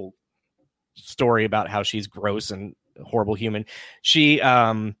the whole story about how she's gross and horrible human, she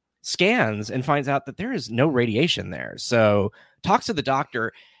scans and finds out that there is no radiation there. So talks to the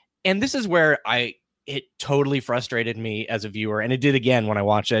doctor. And this is where it totally frustrated me as a viewer. And it did again when I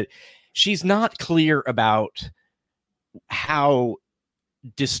watched it. She's not clear about how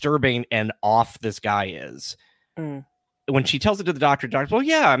disturbing and off this guy is. When she tells it to the doctor, well,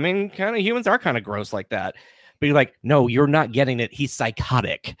 yeah, I mean, kind of humans are kind of gross like that. But you're like, no, you're not getting it. He's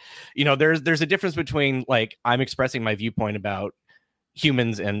psychotic. There's a difference between like, I'm expressing my viewpoint about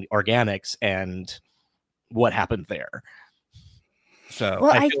humans and organics and what happened there. So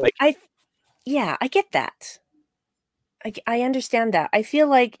well, I get that. I understand that. I feel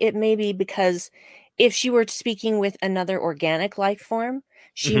like it may be because if she were speaking with another organic life form,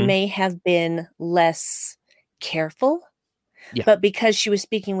 she may have been less careful. Yeah. But because she was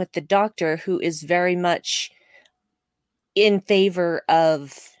speaking with the doctor, who is very much in favor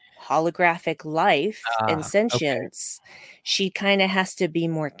of holographic life and sentience, she kind of has to be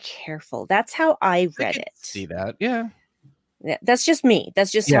more careful. That's how I read it. See that? Yeah. Yeah, that's just me.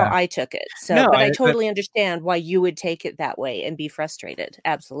 That's just how I took it. So, no, but I totally understand why you would take it that way and be frustrated.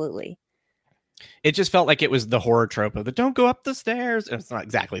 Absolutely. It just felt like it was the horror trope of the don't go up the stairs. And it's not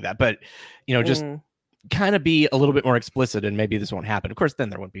exactly that, but just kind of be a little bit more explicit, and maybe this won't happen. Of course, then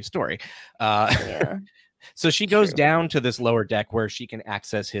there wouldn't be a story. Yeah. So she goes down to this lower deck where she can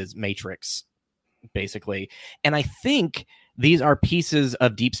access his matrix, basically. And I think these are pieces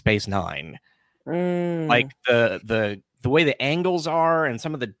of Deep Space Nine. Like the way the angles are and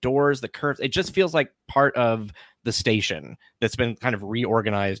some of the doors, the curves, it just feels like part of the station that's been kind of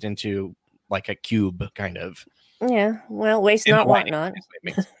reorganized into like a cube kind of. Yeah. Well, waste not, want not.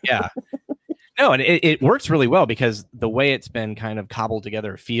 Yeah. No, and it works really well because the way it's been kind of cobbled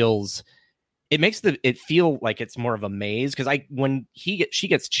together makes it feel like it's more of a maze. Because when she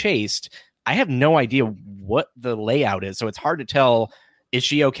gets chased, I have no idea what the layout is, so it's hard to tell, is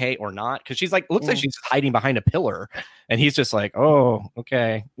she okay or not? Because she's like, looks like she's hiding behind a pillar, and he's just like, oh,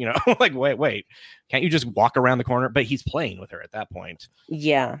 okay, like wait, can't you just walk around the corner? But he's playing with her at that point.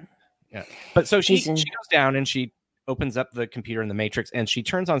 Yeah. But so she goes down and she opens up the computer in the matrix, and she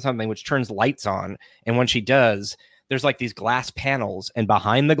turns on something which turns lights on. And when she does, there's like these glass panels, and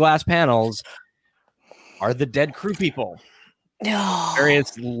behind the glass panels are the dead crew people.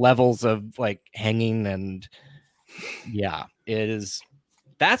 Various levels of like hanging, and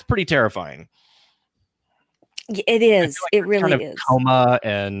that's pretty terrifying. It is. Like it really is. Coma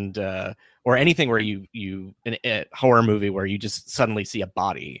and or anything where you in a horror movie where you just suddenly see a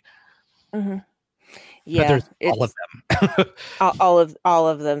body. Mm-hmm. Yeah, but there's all of them. all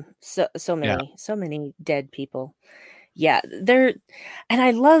of them. So many dead people. Yeah, and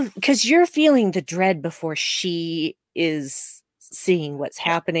I love because you're feeling the dread before she is seeing what's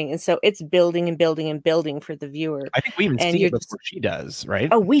happening, and so it's building and building and building for the viewer. I think we even see it before she does, right?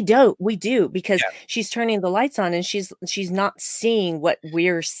 Oh, we do because she's turning the lights on and she's not seeing what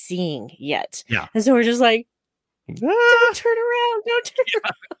we're seeing yet. Yeah, and so we're just like, don't turn around, don't turn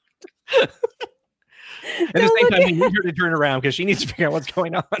around. At the same time, we need her to turn around because she needs to figure out what's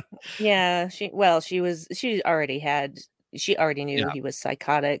going on. Yeah, she already knew he was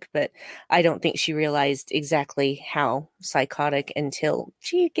psychotic, but I don't think she realized exactly how psychotic until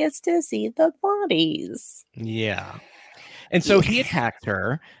she gets to see the bodies. Yeah. And so he attacks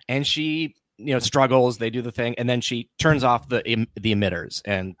her, and she, struggles. They do the thing, and then she turns off the emitters,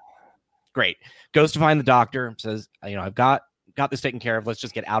 and great. Goes to find the doctor, says, I've got this taken care of. Let's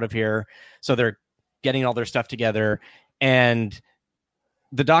just get out of here. So they're getting all their stuff together, and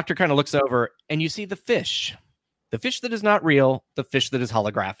the doctor kind of looks over, and you see the fish that is not real, the fish that is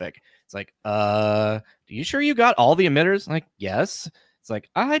holographic. It's like, are you sure you got all the emitters? I'm like, yes. It's like,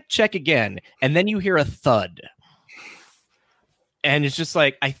 I'd check again. And then you hear a thud. And it's just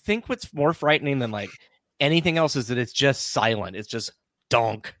like, I think what's more frightening than like anything else is that it's just silent. It's just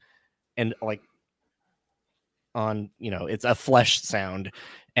donk. And like it's a flesh sound.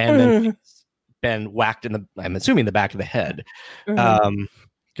 And then it's been whacked I'm assuming the back of the head.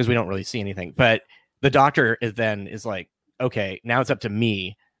 Because we don't really see anything. But the doctor is like, okay, now it's up to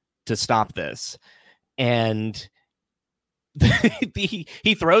me to stop this. And he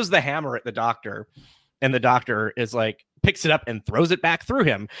throws the hammer at the doctor, and the doctor is like, picks it up and throws it back through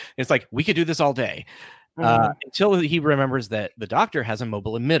him. It's like, we could do this all day. Until he remembers that the doctor has a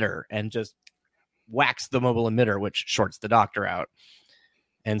mobile emitter and just whacks the mobile emitter, which shorts the doctor out.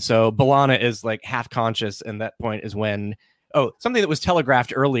 And so B'Elanna is like half conscious, and that point is when something that was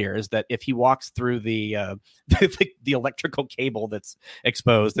telegraphed earlier is that if he walks through the electrical cable that's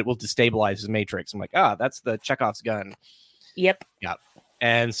exposed, that will destabilize his matrix. I'm like, that's the Chekhov's gun. Yep. Yeah.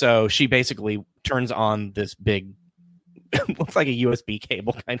 And so she basically turns on this big, looks like a USB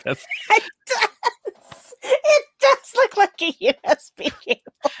cable kind of. It does look like a USB cable.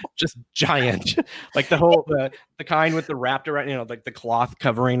 Just giant, like the whole the kind with the wrapped around, like the cloth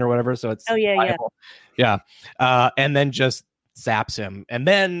covering or whatever. So it's yeah. And then just zaps him, and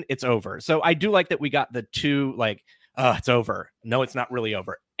then it's over. So I do like that we got the two, like, it's over. No, it's not really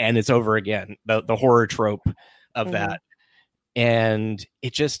over, and it's over again. The horror trope of that, and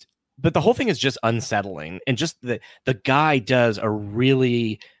it just. But the whole thing is just unsettling, and just the guy does a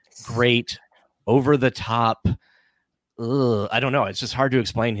really great over the top. I don't know. It's just hard to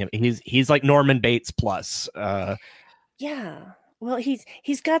explain him. He's like Norman Bates plus. Yeah. Well,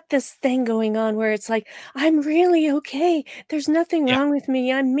 he's got this thing going on where it's like, I'm really okay. There's nothing wrong with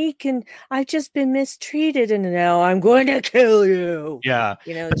me. I'm meek and I've just been mistreated, and now I'm going to kill you. Yeah.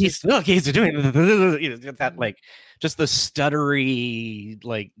 But he's doing that, like, just the stuttery,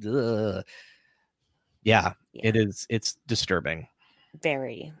 like, it is. It's disturbing.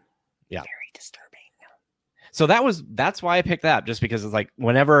 Very, very disturbing. So that's why I picked that, just because it's like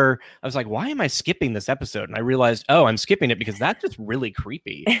whenever I was like, why am I skipping this episode? And I realized, oh, I'm skipping it because that's just really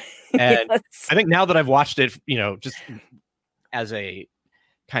creepy. And yes. I think now that I've watched it, just as a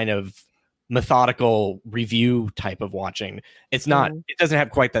kind of methodical review type of watching, it's not, it doesn't have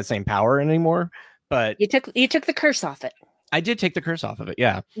quite that same power anymore. But you took the curse off it. I did take the curse off of it.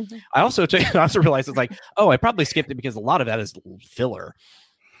 Yeah. Mm-hmm. I also realized it's like, oh, I probably skipped it because a lot of that is filler.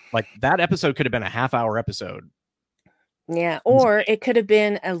 Like that episode could have been a half-hour episode. Yeah, or it could have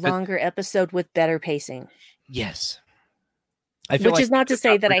been a longer episode with better pacing. Yes. Which is not to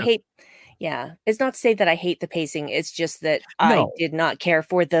say that I hate. Yeah, it's not to say that I hate the pacing. It's just that I did not care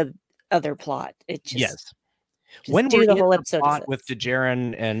for the other plot. It just when we're the whole episode plot with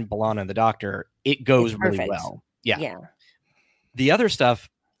Dejarin and B'Elanna and the Doctor, it goes really well. Yeah. Yeah. The other stuff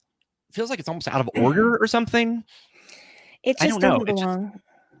feels like it's almost out of order or something. It just doesn't belong.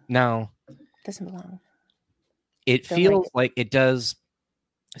 No. Doesn't belong. It feels like it does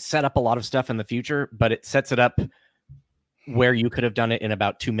set up a lot of stuff in the future, but it sets it up where you could have done it in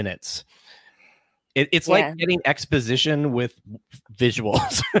about 2 minutes. It's like getting exposition with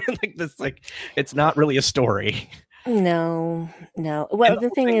visuals. Like this, like it's not really a story. No. Well, the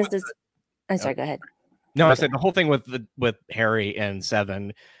thing is, I'm sorry. Go ahead. No, I said the whole thing with Harry and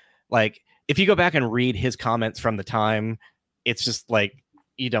Seven. Like, if you go back and read his comments from the time, it's just like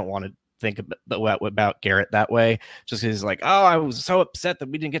you don't want to think about Garrett that way. Just because he's like, oh, I was so upset that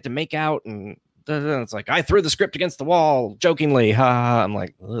we didn't get to make out, and it's like I threw the script against the wall jokingly. Ha ha. I'm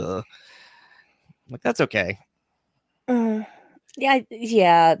like, ugh. Like that's okay.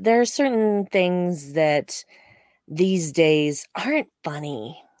 Yeah. There are certain things that these days aren't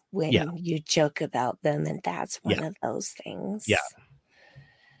funny when you joke about them, and that's one of those things. Yeah.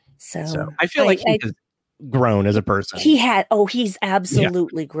 So I feel like he has grown as a person. He's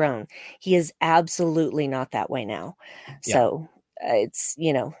absolutely grown. He is absolutely not that way now. Yeah. So it's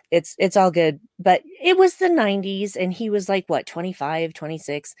it's all good, but it was the 90s and he was like what, 25,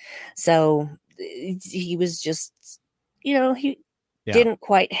 26. So he was just, he didn't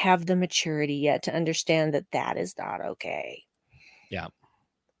quite have the maturity yet to understand that is not okay. Yeah.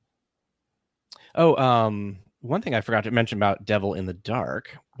 Oh, one thing I forgot to mention about Devil in the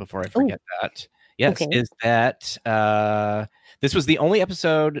Dark before I forget that. Yes, is that this was the only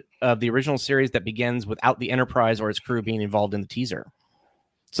episode of the original series that begins without the Enterprise or its crew being involved in the teaser.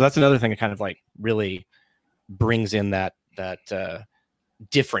 So that's another thing that kind of like really brings in that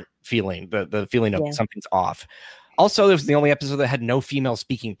different feeling, the feeling of something's off. Also, it was the only episode that had no female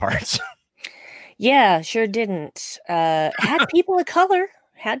speaking parts. Yeah, sure didn't. Had people of color.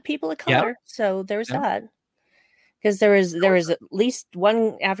 So there was that. Because there was at least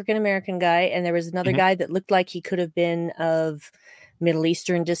one African American guy, and there was another guy that looked like he could have been of Middle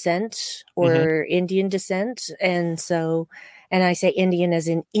Eastern descent or Indian descent, and I say Indian as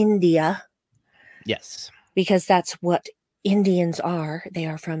in India. Yes, because that's what Indians are. They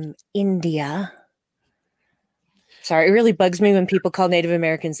are from India. Sorry, it really bugs me when people call Native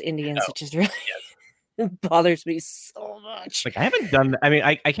Americans Indians. It just really bothers me so much. Like I haven't done. I mean,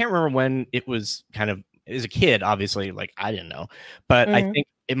 I can't remember when it was kind of. As a kid, obviously, like I didn't know, but I think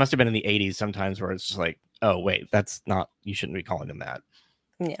it must have been in the 80s sometimes where it's just like, oh wait, that's not, you shouldn't be calling them that.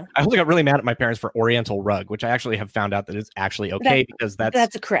 Yeah. I also got really mad at my parents for Oriental rug, which I actually have found out that it's actually okay because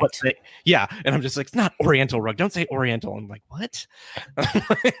that's correct. And I'm just like, it's not Oriental rug. Don't say Oriental. I'm like, what?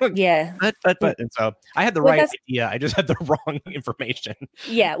 Yeah. But and so I had the right idea. I just had the wrong information.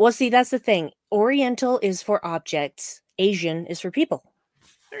 Yeah. Well, see, that's the thing. Oriental is for objects. Asian is for people.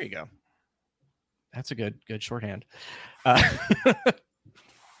 There you go. That's a good shorthand. The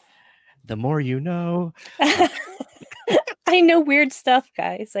more you know. I know weird stuff,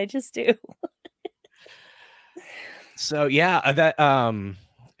 guys. I just do. So yeah, that I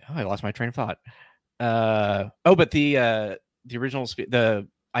lost my train of thought. But the original the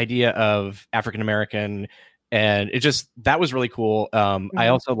idea of African American, and it just, that was really cool. I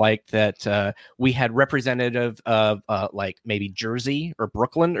also liked that we had representative of like maybe Jersey or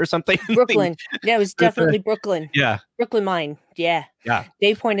Brooklyn or something. Brooklyn. Yeah, it was definitely Brooklyn. Yeah. Brooklyn Mine. Yeah. Yeah.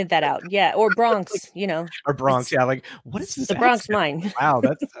 They pointed that out. Yeah. Or Bronx, Or Bronx. Yeah. Like, what is this? The Bronx Mine. Wow.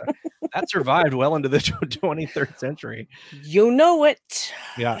 That survived well into the 23rd century. You know it.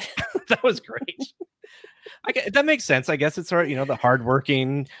 Yeah. That was great. That makes sense. I guess it's sort of, the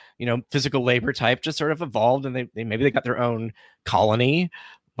hardworking, physical labor type just sort of evolved, and they got their own colony,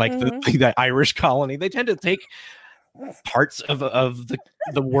 like the Irish colony. They tend to take parts of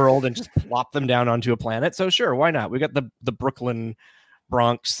the world and just plop them down onto a planet. So sure, why not? We got the Brooklyn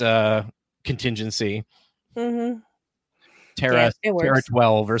Bronx contingency. Mm-hmm. Terra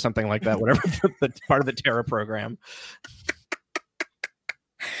 12 or something like that, whatever the part of the Terra program.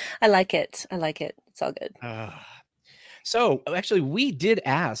 I like it. It's all good. So actually, we did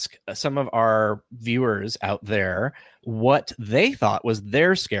ask some of our viewers out there what they thought was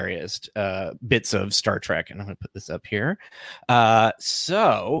their scariest bits of Star Trek. And I'm going to put this up here.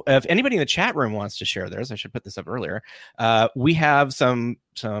 So if anybody in the chat room wants to share theirs, I should put this up earlier. We have some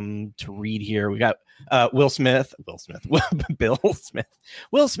to read here. We got Will Smith. Bill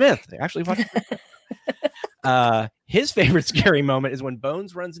Smith. Actually, his favorite scary moment is when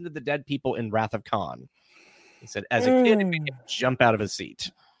Bones runs into the dead people in Wrath of Khan. He said, as a kid, it made him jump out of his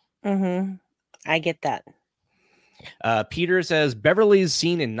seat. Mm-hmm. I get that. Peter says, Beverly's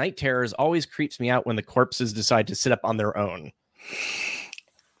scene in Night Terrors always creeps me out when the corpses decide to sit up on their own.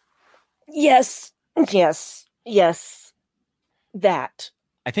 Yes. That.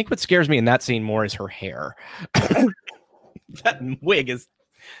 I think what scares me in that scene more is her hair. That wig is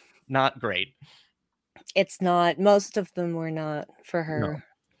not great. It's not. Most of them were not for her. No.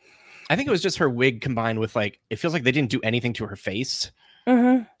 I think it was just her wig combined with it feels like they didn't do anything to her face.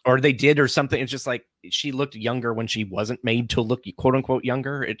 Mm-hmm. Or they did or something. It's just like she looked younger when she wasn't made to look quote unquote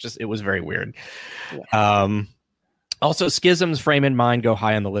younger. It was very weird. Yeah. Also, Schism's Frame and Mind go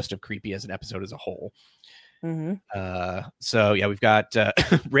high on the list of creepy as an episode as a whole. Mm-hmm. So yeah, we've got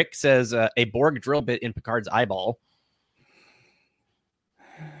Rick says a Borg drill bit in Picard's eyeball.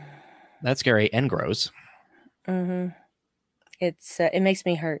 That's scary and gross. Mm-hmm. It makes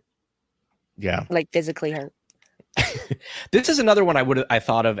me hurt. Yeah, like physically hurt. This is another one I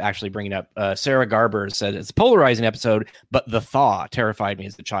thought of actually bringing up. Sarah Garber said it's a polarizing episode, but the thaw terrified me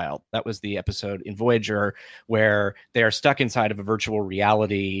as a child. That was the episode in Voyager where they are stuck inside of a virtual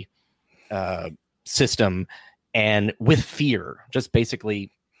reality system and with fear, just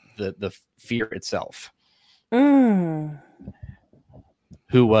basically the fear itself. Who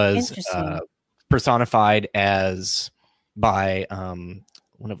was personified as by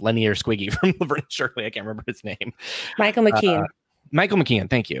one of Lenny or Squiggy from Laverne and Shirley. I can't remember his name. Michael McKean. Michael McKean,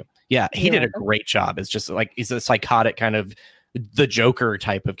 thank you. Yeah, he did a great job. It's just like he's a psychotic kind of the Joker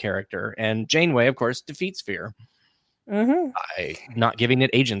type of character. And Janeway, of course, defeats fear by not giving it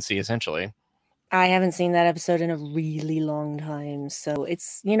agency, essentially. I haven't seen that episode in a really long time. So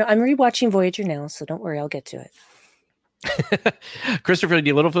it's, I'm rewatching Voyager now, so don't worry, I'll get to it. Christopher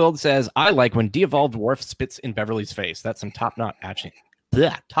D. Littlefield says, I like when de-evolved Worf spits in Beverly's face. That's some top-notch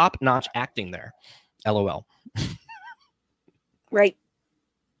acting there. LOL. Right.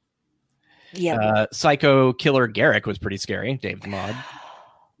 Yeah. Psycho Killer Garrick was pretty scary. Dave the Mod.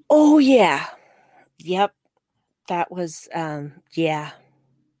 Oh, yeah. Yep. That was, yeah.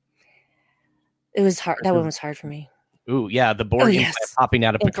 It was hard. That one was hard for me. Ooh, yeah. The Borg popping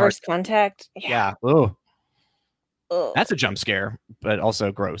out of Picard. First Contact. Yeah. Ooh. That's a jump scare, but also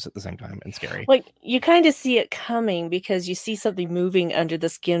gross at the same time and scary. Like you kind of see it coming because you see something moving under the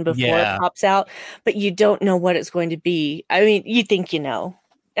skin before it pops out, but you don't know what it's going to be. I mean, you think you know.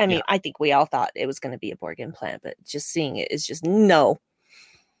 I mean, I think we all thought it was going to be a Borg implant, but just seeing it is just no.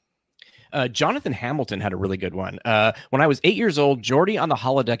 Jonathan Hamilton had a really good one. When I was 8 years old, Geordi on the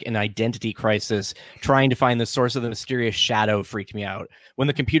holodeck in Identity Crisis trying to find the source of the mysterious shadow freaked me out. When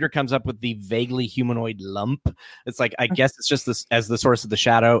the computer comes up with the vaguely humanoid lump, it's like, I guess it's just this as the source of the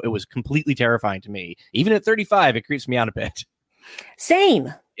shadow. It was completely terrifying to me. Even at 35, it creeps me out a bit.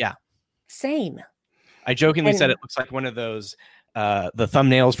 Same. Yeah. Same. I jokingly said it looks like one of those the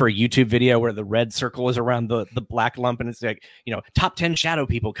thumbnails for a YouTube video where the red circle is around the black lump and it's like, top 10 shadow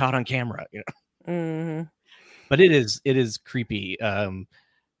people caught on camera, But it is creepy,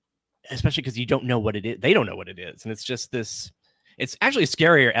 especially because you don't know what it is. They don't know what it is. And it's just this, it's actually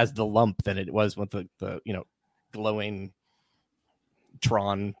scarier as the lump than it was with the glowing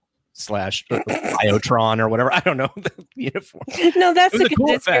Tron / Biotron or whatever. I don't know the uniform. No, that's a good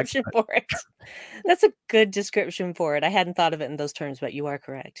description for it. That's a good description for it. I hadn't thought of it in those terms, but you are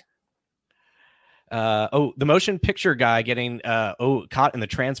correct. The motion picture guy getting caught in the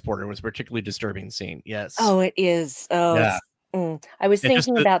transporter was a particularly disturbing scene. Yes. Oh, it is. Oh, yeah. I was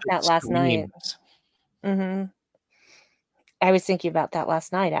thinking about that last night. I was thinking about that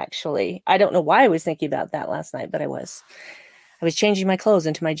last night, actually. I don't know why I was thinking about that last night, but I was changing my clothes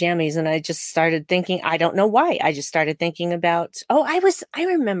into my jammies and I just started thinking, I don't know why. I just started thinking about, I was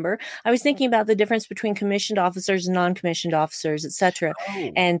thinking about the difference between commissioned officers and non-commissioned officers, etc.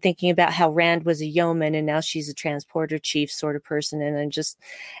 And thinking about how Rand was a yeoman and now she's a transporter chief sort of person. And I'm just,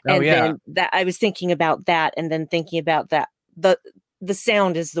 then that I was thinking about that and then thinking about that. The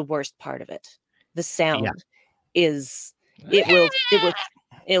sound is the worst part of it. The sound is, it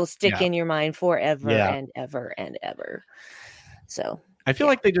will stick in your mind forever and ever and ever. So I feel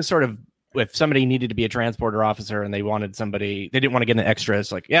like they just sort of, if somebody needed to be a transporter officer and they wanted somebody, they didn't want to get an extra.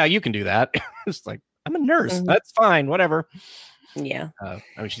 It's like, yeah, you can do that. It's like, I'm a nurse. Mhm. That's fine. Whatever. Yeah. I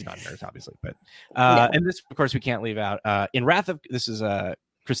mean, she's not a nurse, obviously, but No. and this, of course, we can't leave out. In Wrath of, this is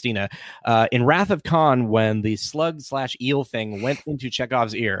Christina. In Wrath of Khan, when the slug/eel thing went into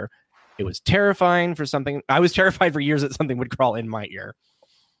Chekhov's ear, it was terrifying for something. I was terrified for years that something would crawl in my ear.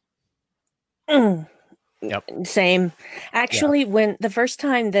 Yep. Same. Actually, when the first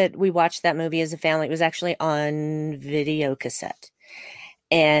time that we watched that movie as a family, it was actually on video cassette.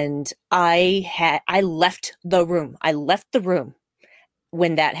 And I left the room. I left the room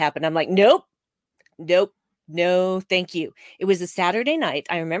when that happened. I'm like, nope, no, thank you. It was a Saturday night.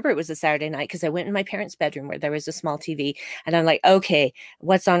 I remember it was a Saturday night because I went in my parents' bedroom where there was a small TV. And I'm like, okay,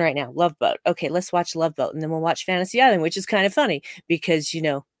 what's on right now? Love Boat. Okay, let's watch Love Boat. And then we'll watch Fantasy Island, which is kind of funny because,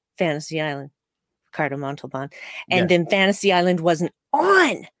 Fantasy Island. Ricardo Montalban. And then Fantasy Island wasn't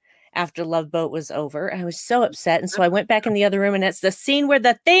on after Love Boat was over. I was so upset. And so I went back in the other room, and it's the scene where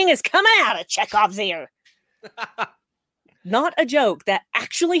the thing is coming out of Chekhov's ear. Not a joke. That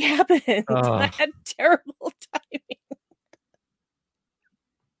actually happened. I had terrible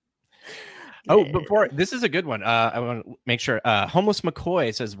timing. Before, this is a good one. I want to make sure. Homeless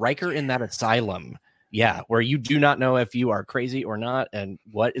McCoy says, Riker in that asylum. Yeah, where you do not know if you are crazy or not and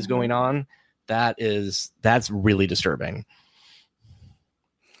what is going on. That's really disturbing.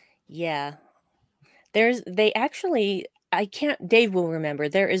 Yeah. Dave will remember,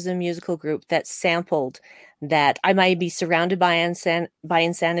 there is a musical group that sampled that I might be surrounded by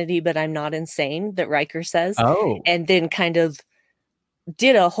insanity, but I'm not insane, that Riker says. Oh. And then kind of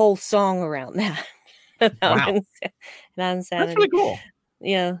did a whole song around that. Wow. Insanity. That's really cool.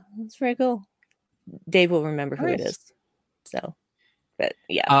 Yeah, it's very cool. Dave will remember who it is. So. But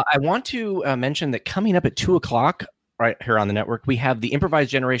yeah, I want to mention that coming up at 2:00 right here on the network, we have the Improvised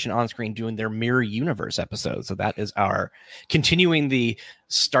Generation on screen doing their Mirror Universe episode. So that is our continuing the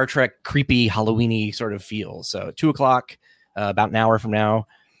Star Trek creepy Halloweeny sort of feel. So 2:00, about an hour from now,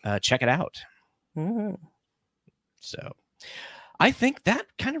 check it out. Mm-hmm. So I think that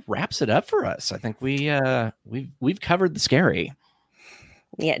kind of wraps it up for us. I think we've covered the scary.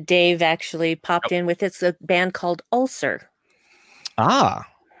 Yeah, Dave actually popped in with it's a band called Ulcer. Ah.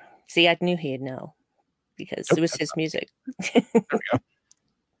 See, I knew he'd know because it was his music. There we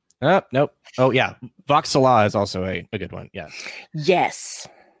go. Nope. Oh, yeah. Vox Sola is also a good one. Yeah. Yes.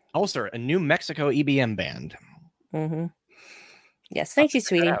 Ulcer, a New Mexico EBM band. Mm-hmm. Yes. Thank you,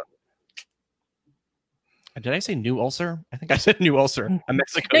 sweetie. Did I say New Ulcer? I think I said New Ulcer. A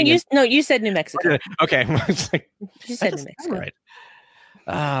Mexico. You said New Mexico. Okay. You said New Mexico.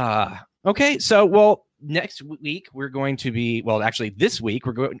 Right. Okay. So, next week we're going to be, actually this week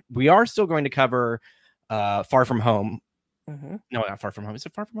we are still going to cover Far From Home. Mm-hmm. No, not Far From Home. Is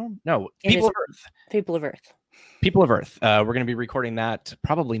it Far From Home? No, People of Earth. People of Earth. We're going to be recording that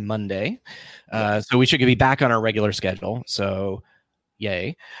probably Monday. So we should be back on our regular schedule. So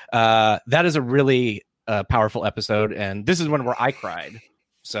yay. That is a really powerful episode. And this is one where I cried.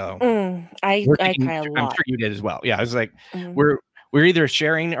 So I cry a lot. I'm sure you did as well. Yeah. I was like, we're either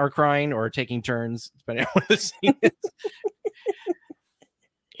sharing our crying or taking turns, depending on what the scene is.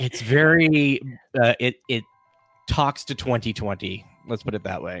 It's very, it talks to 2020. Let's put it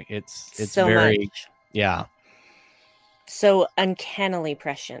that way. It's so very, much. Yeah. So uncannily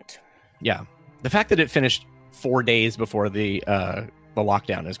prescient. Yeah. The fact that it finished 4 days before the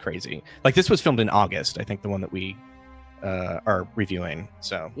lockdown is crazy. Like, this was filmed in August, I think, the one that we are reviewing.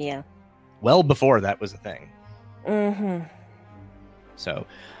 So yeah, well before that was a thing. Mm-hmm. So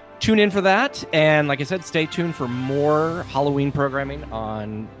tune in for that. And like I said, stay tuned for more Halloween programming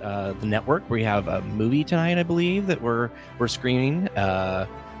on the network. We have a movie tonight, I believe, that we're screening.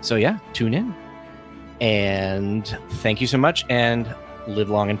 So yeah, tune in. And thank you so much, and live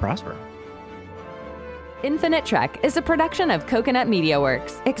long and prosper. Infinite Trek is a production of Coconut Media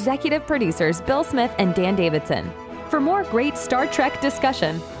Works. Executive producers Bill Smith and Dan Davidson. For more great Star Trek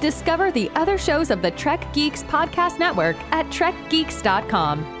discussion, discover the other shows of the Trek Geeks Podcast Network at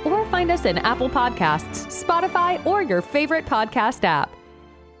trekgeeks.com, or find us in Apple Podcasts, Spotify, or your favorite podcast app.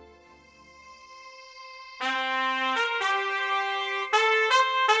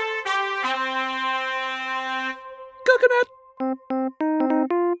 Coconut!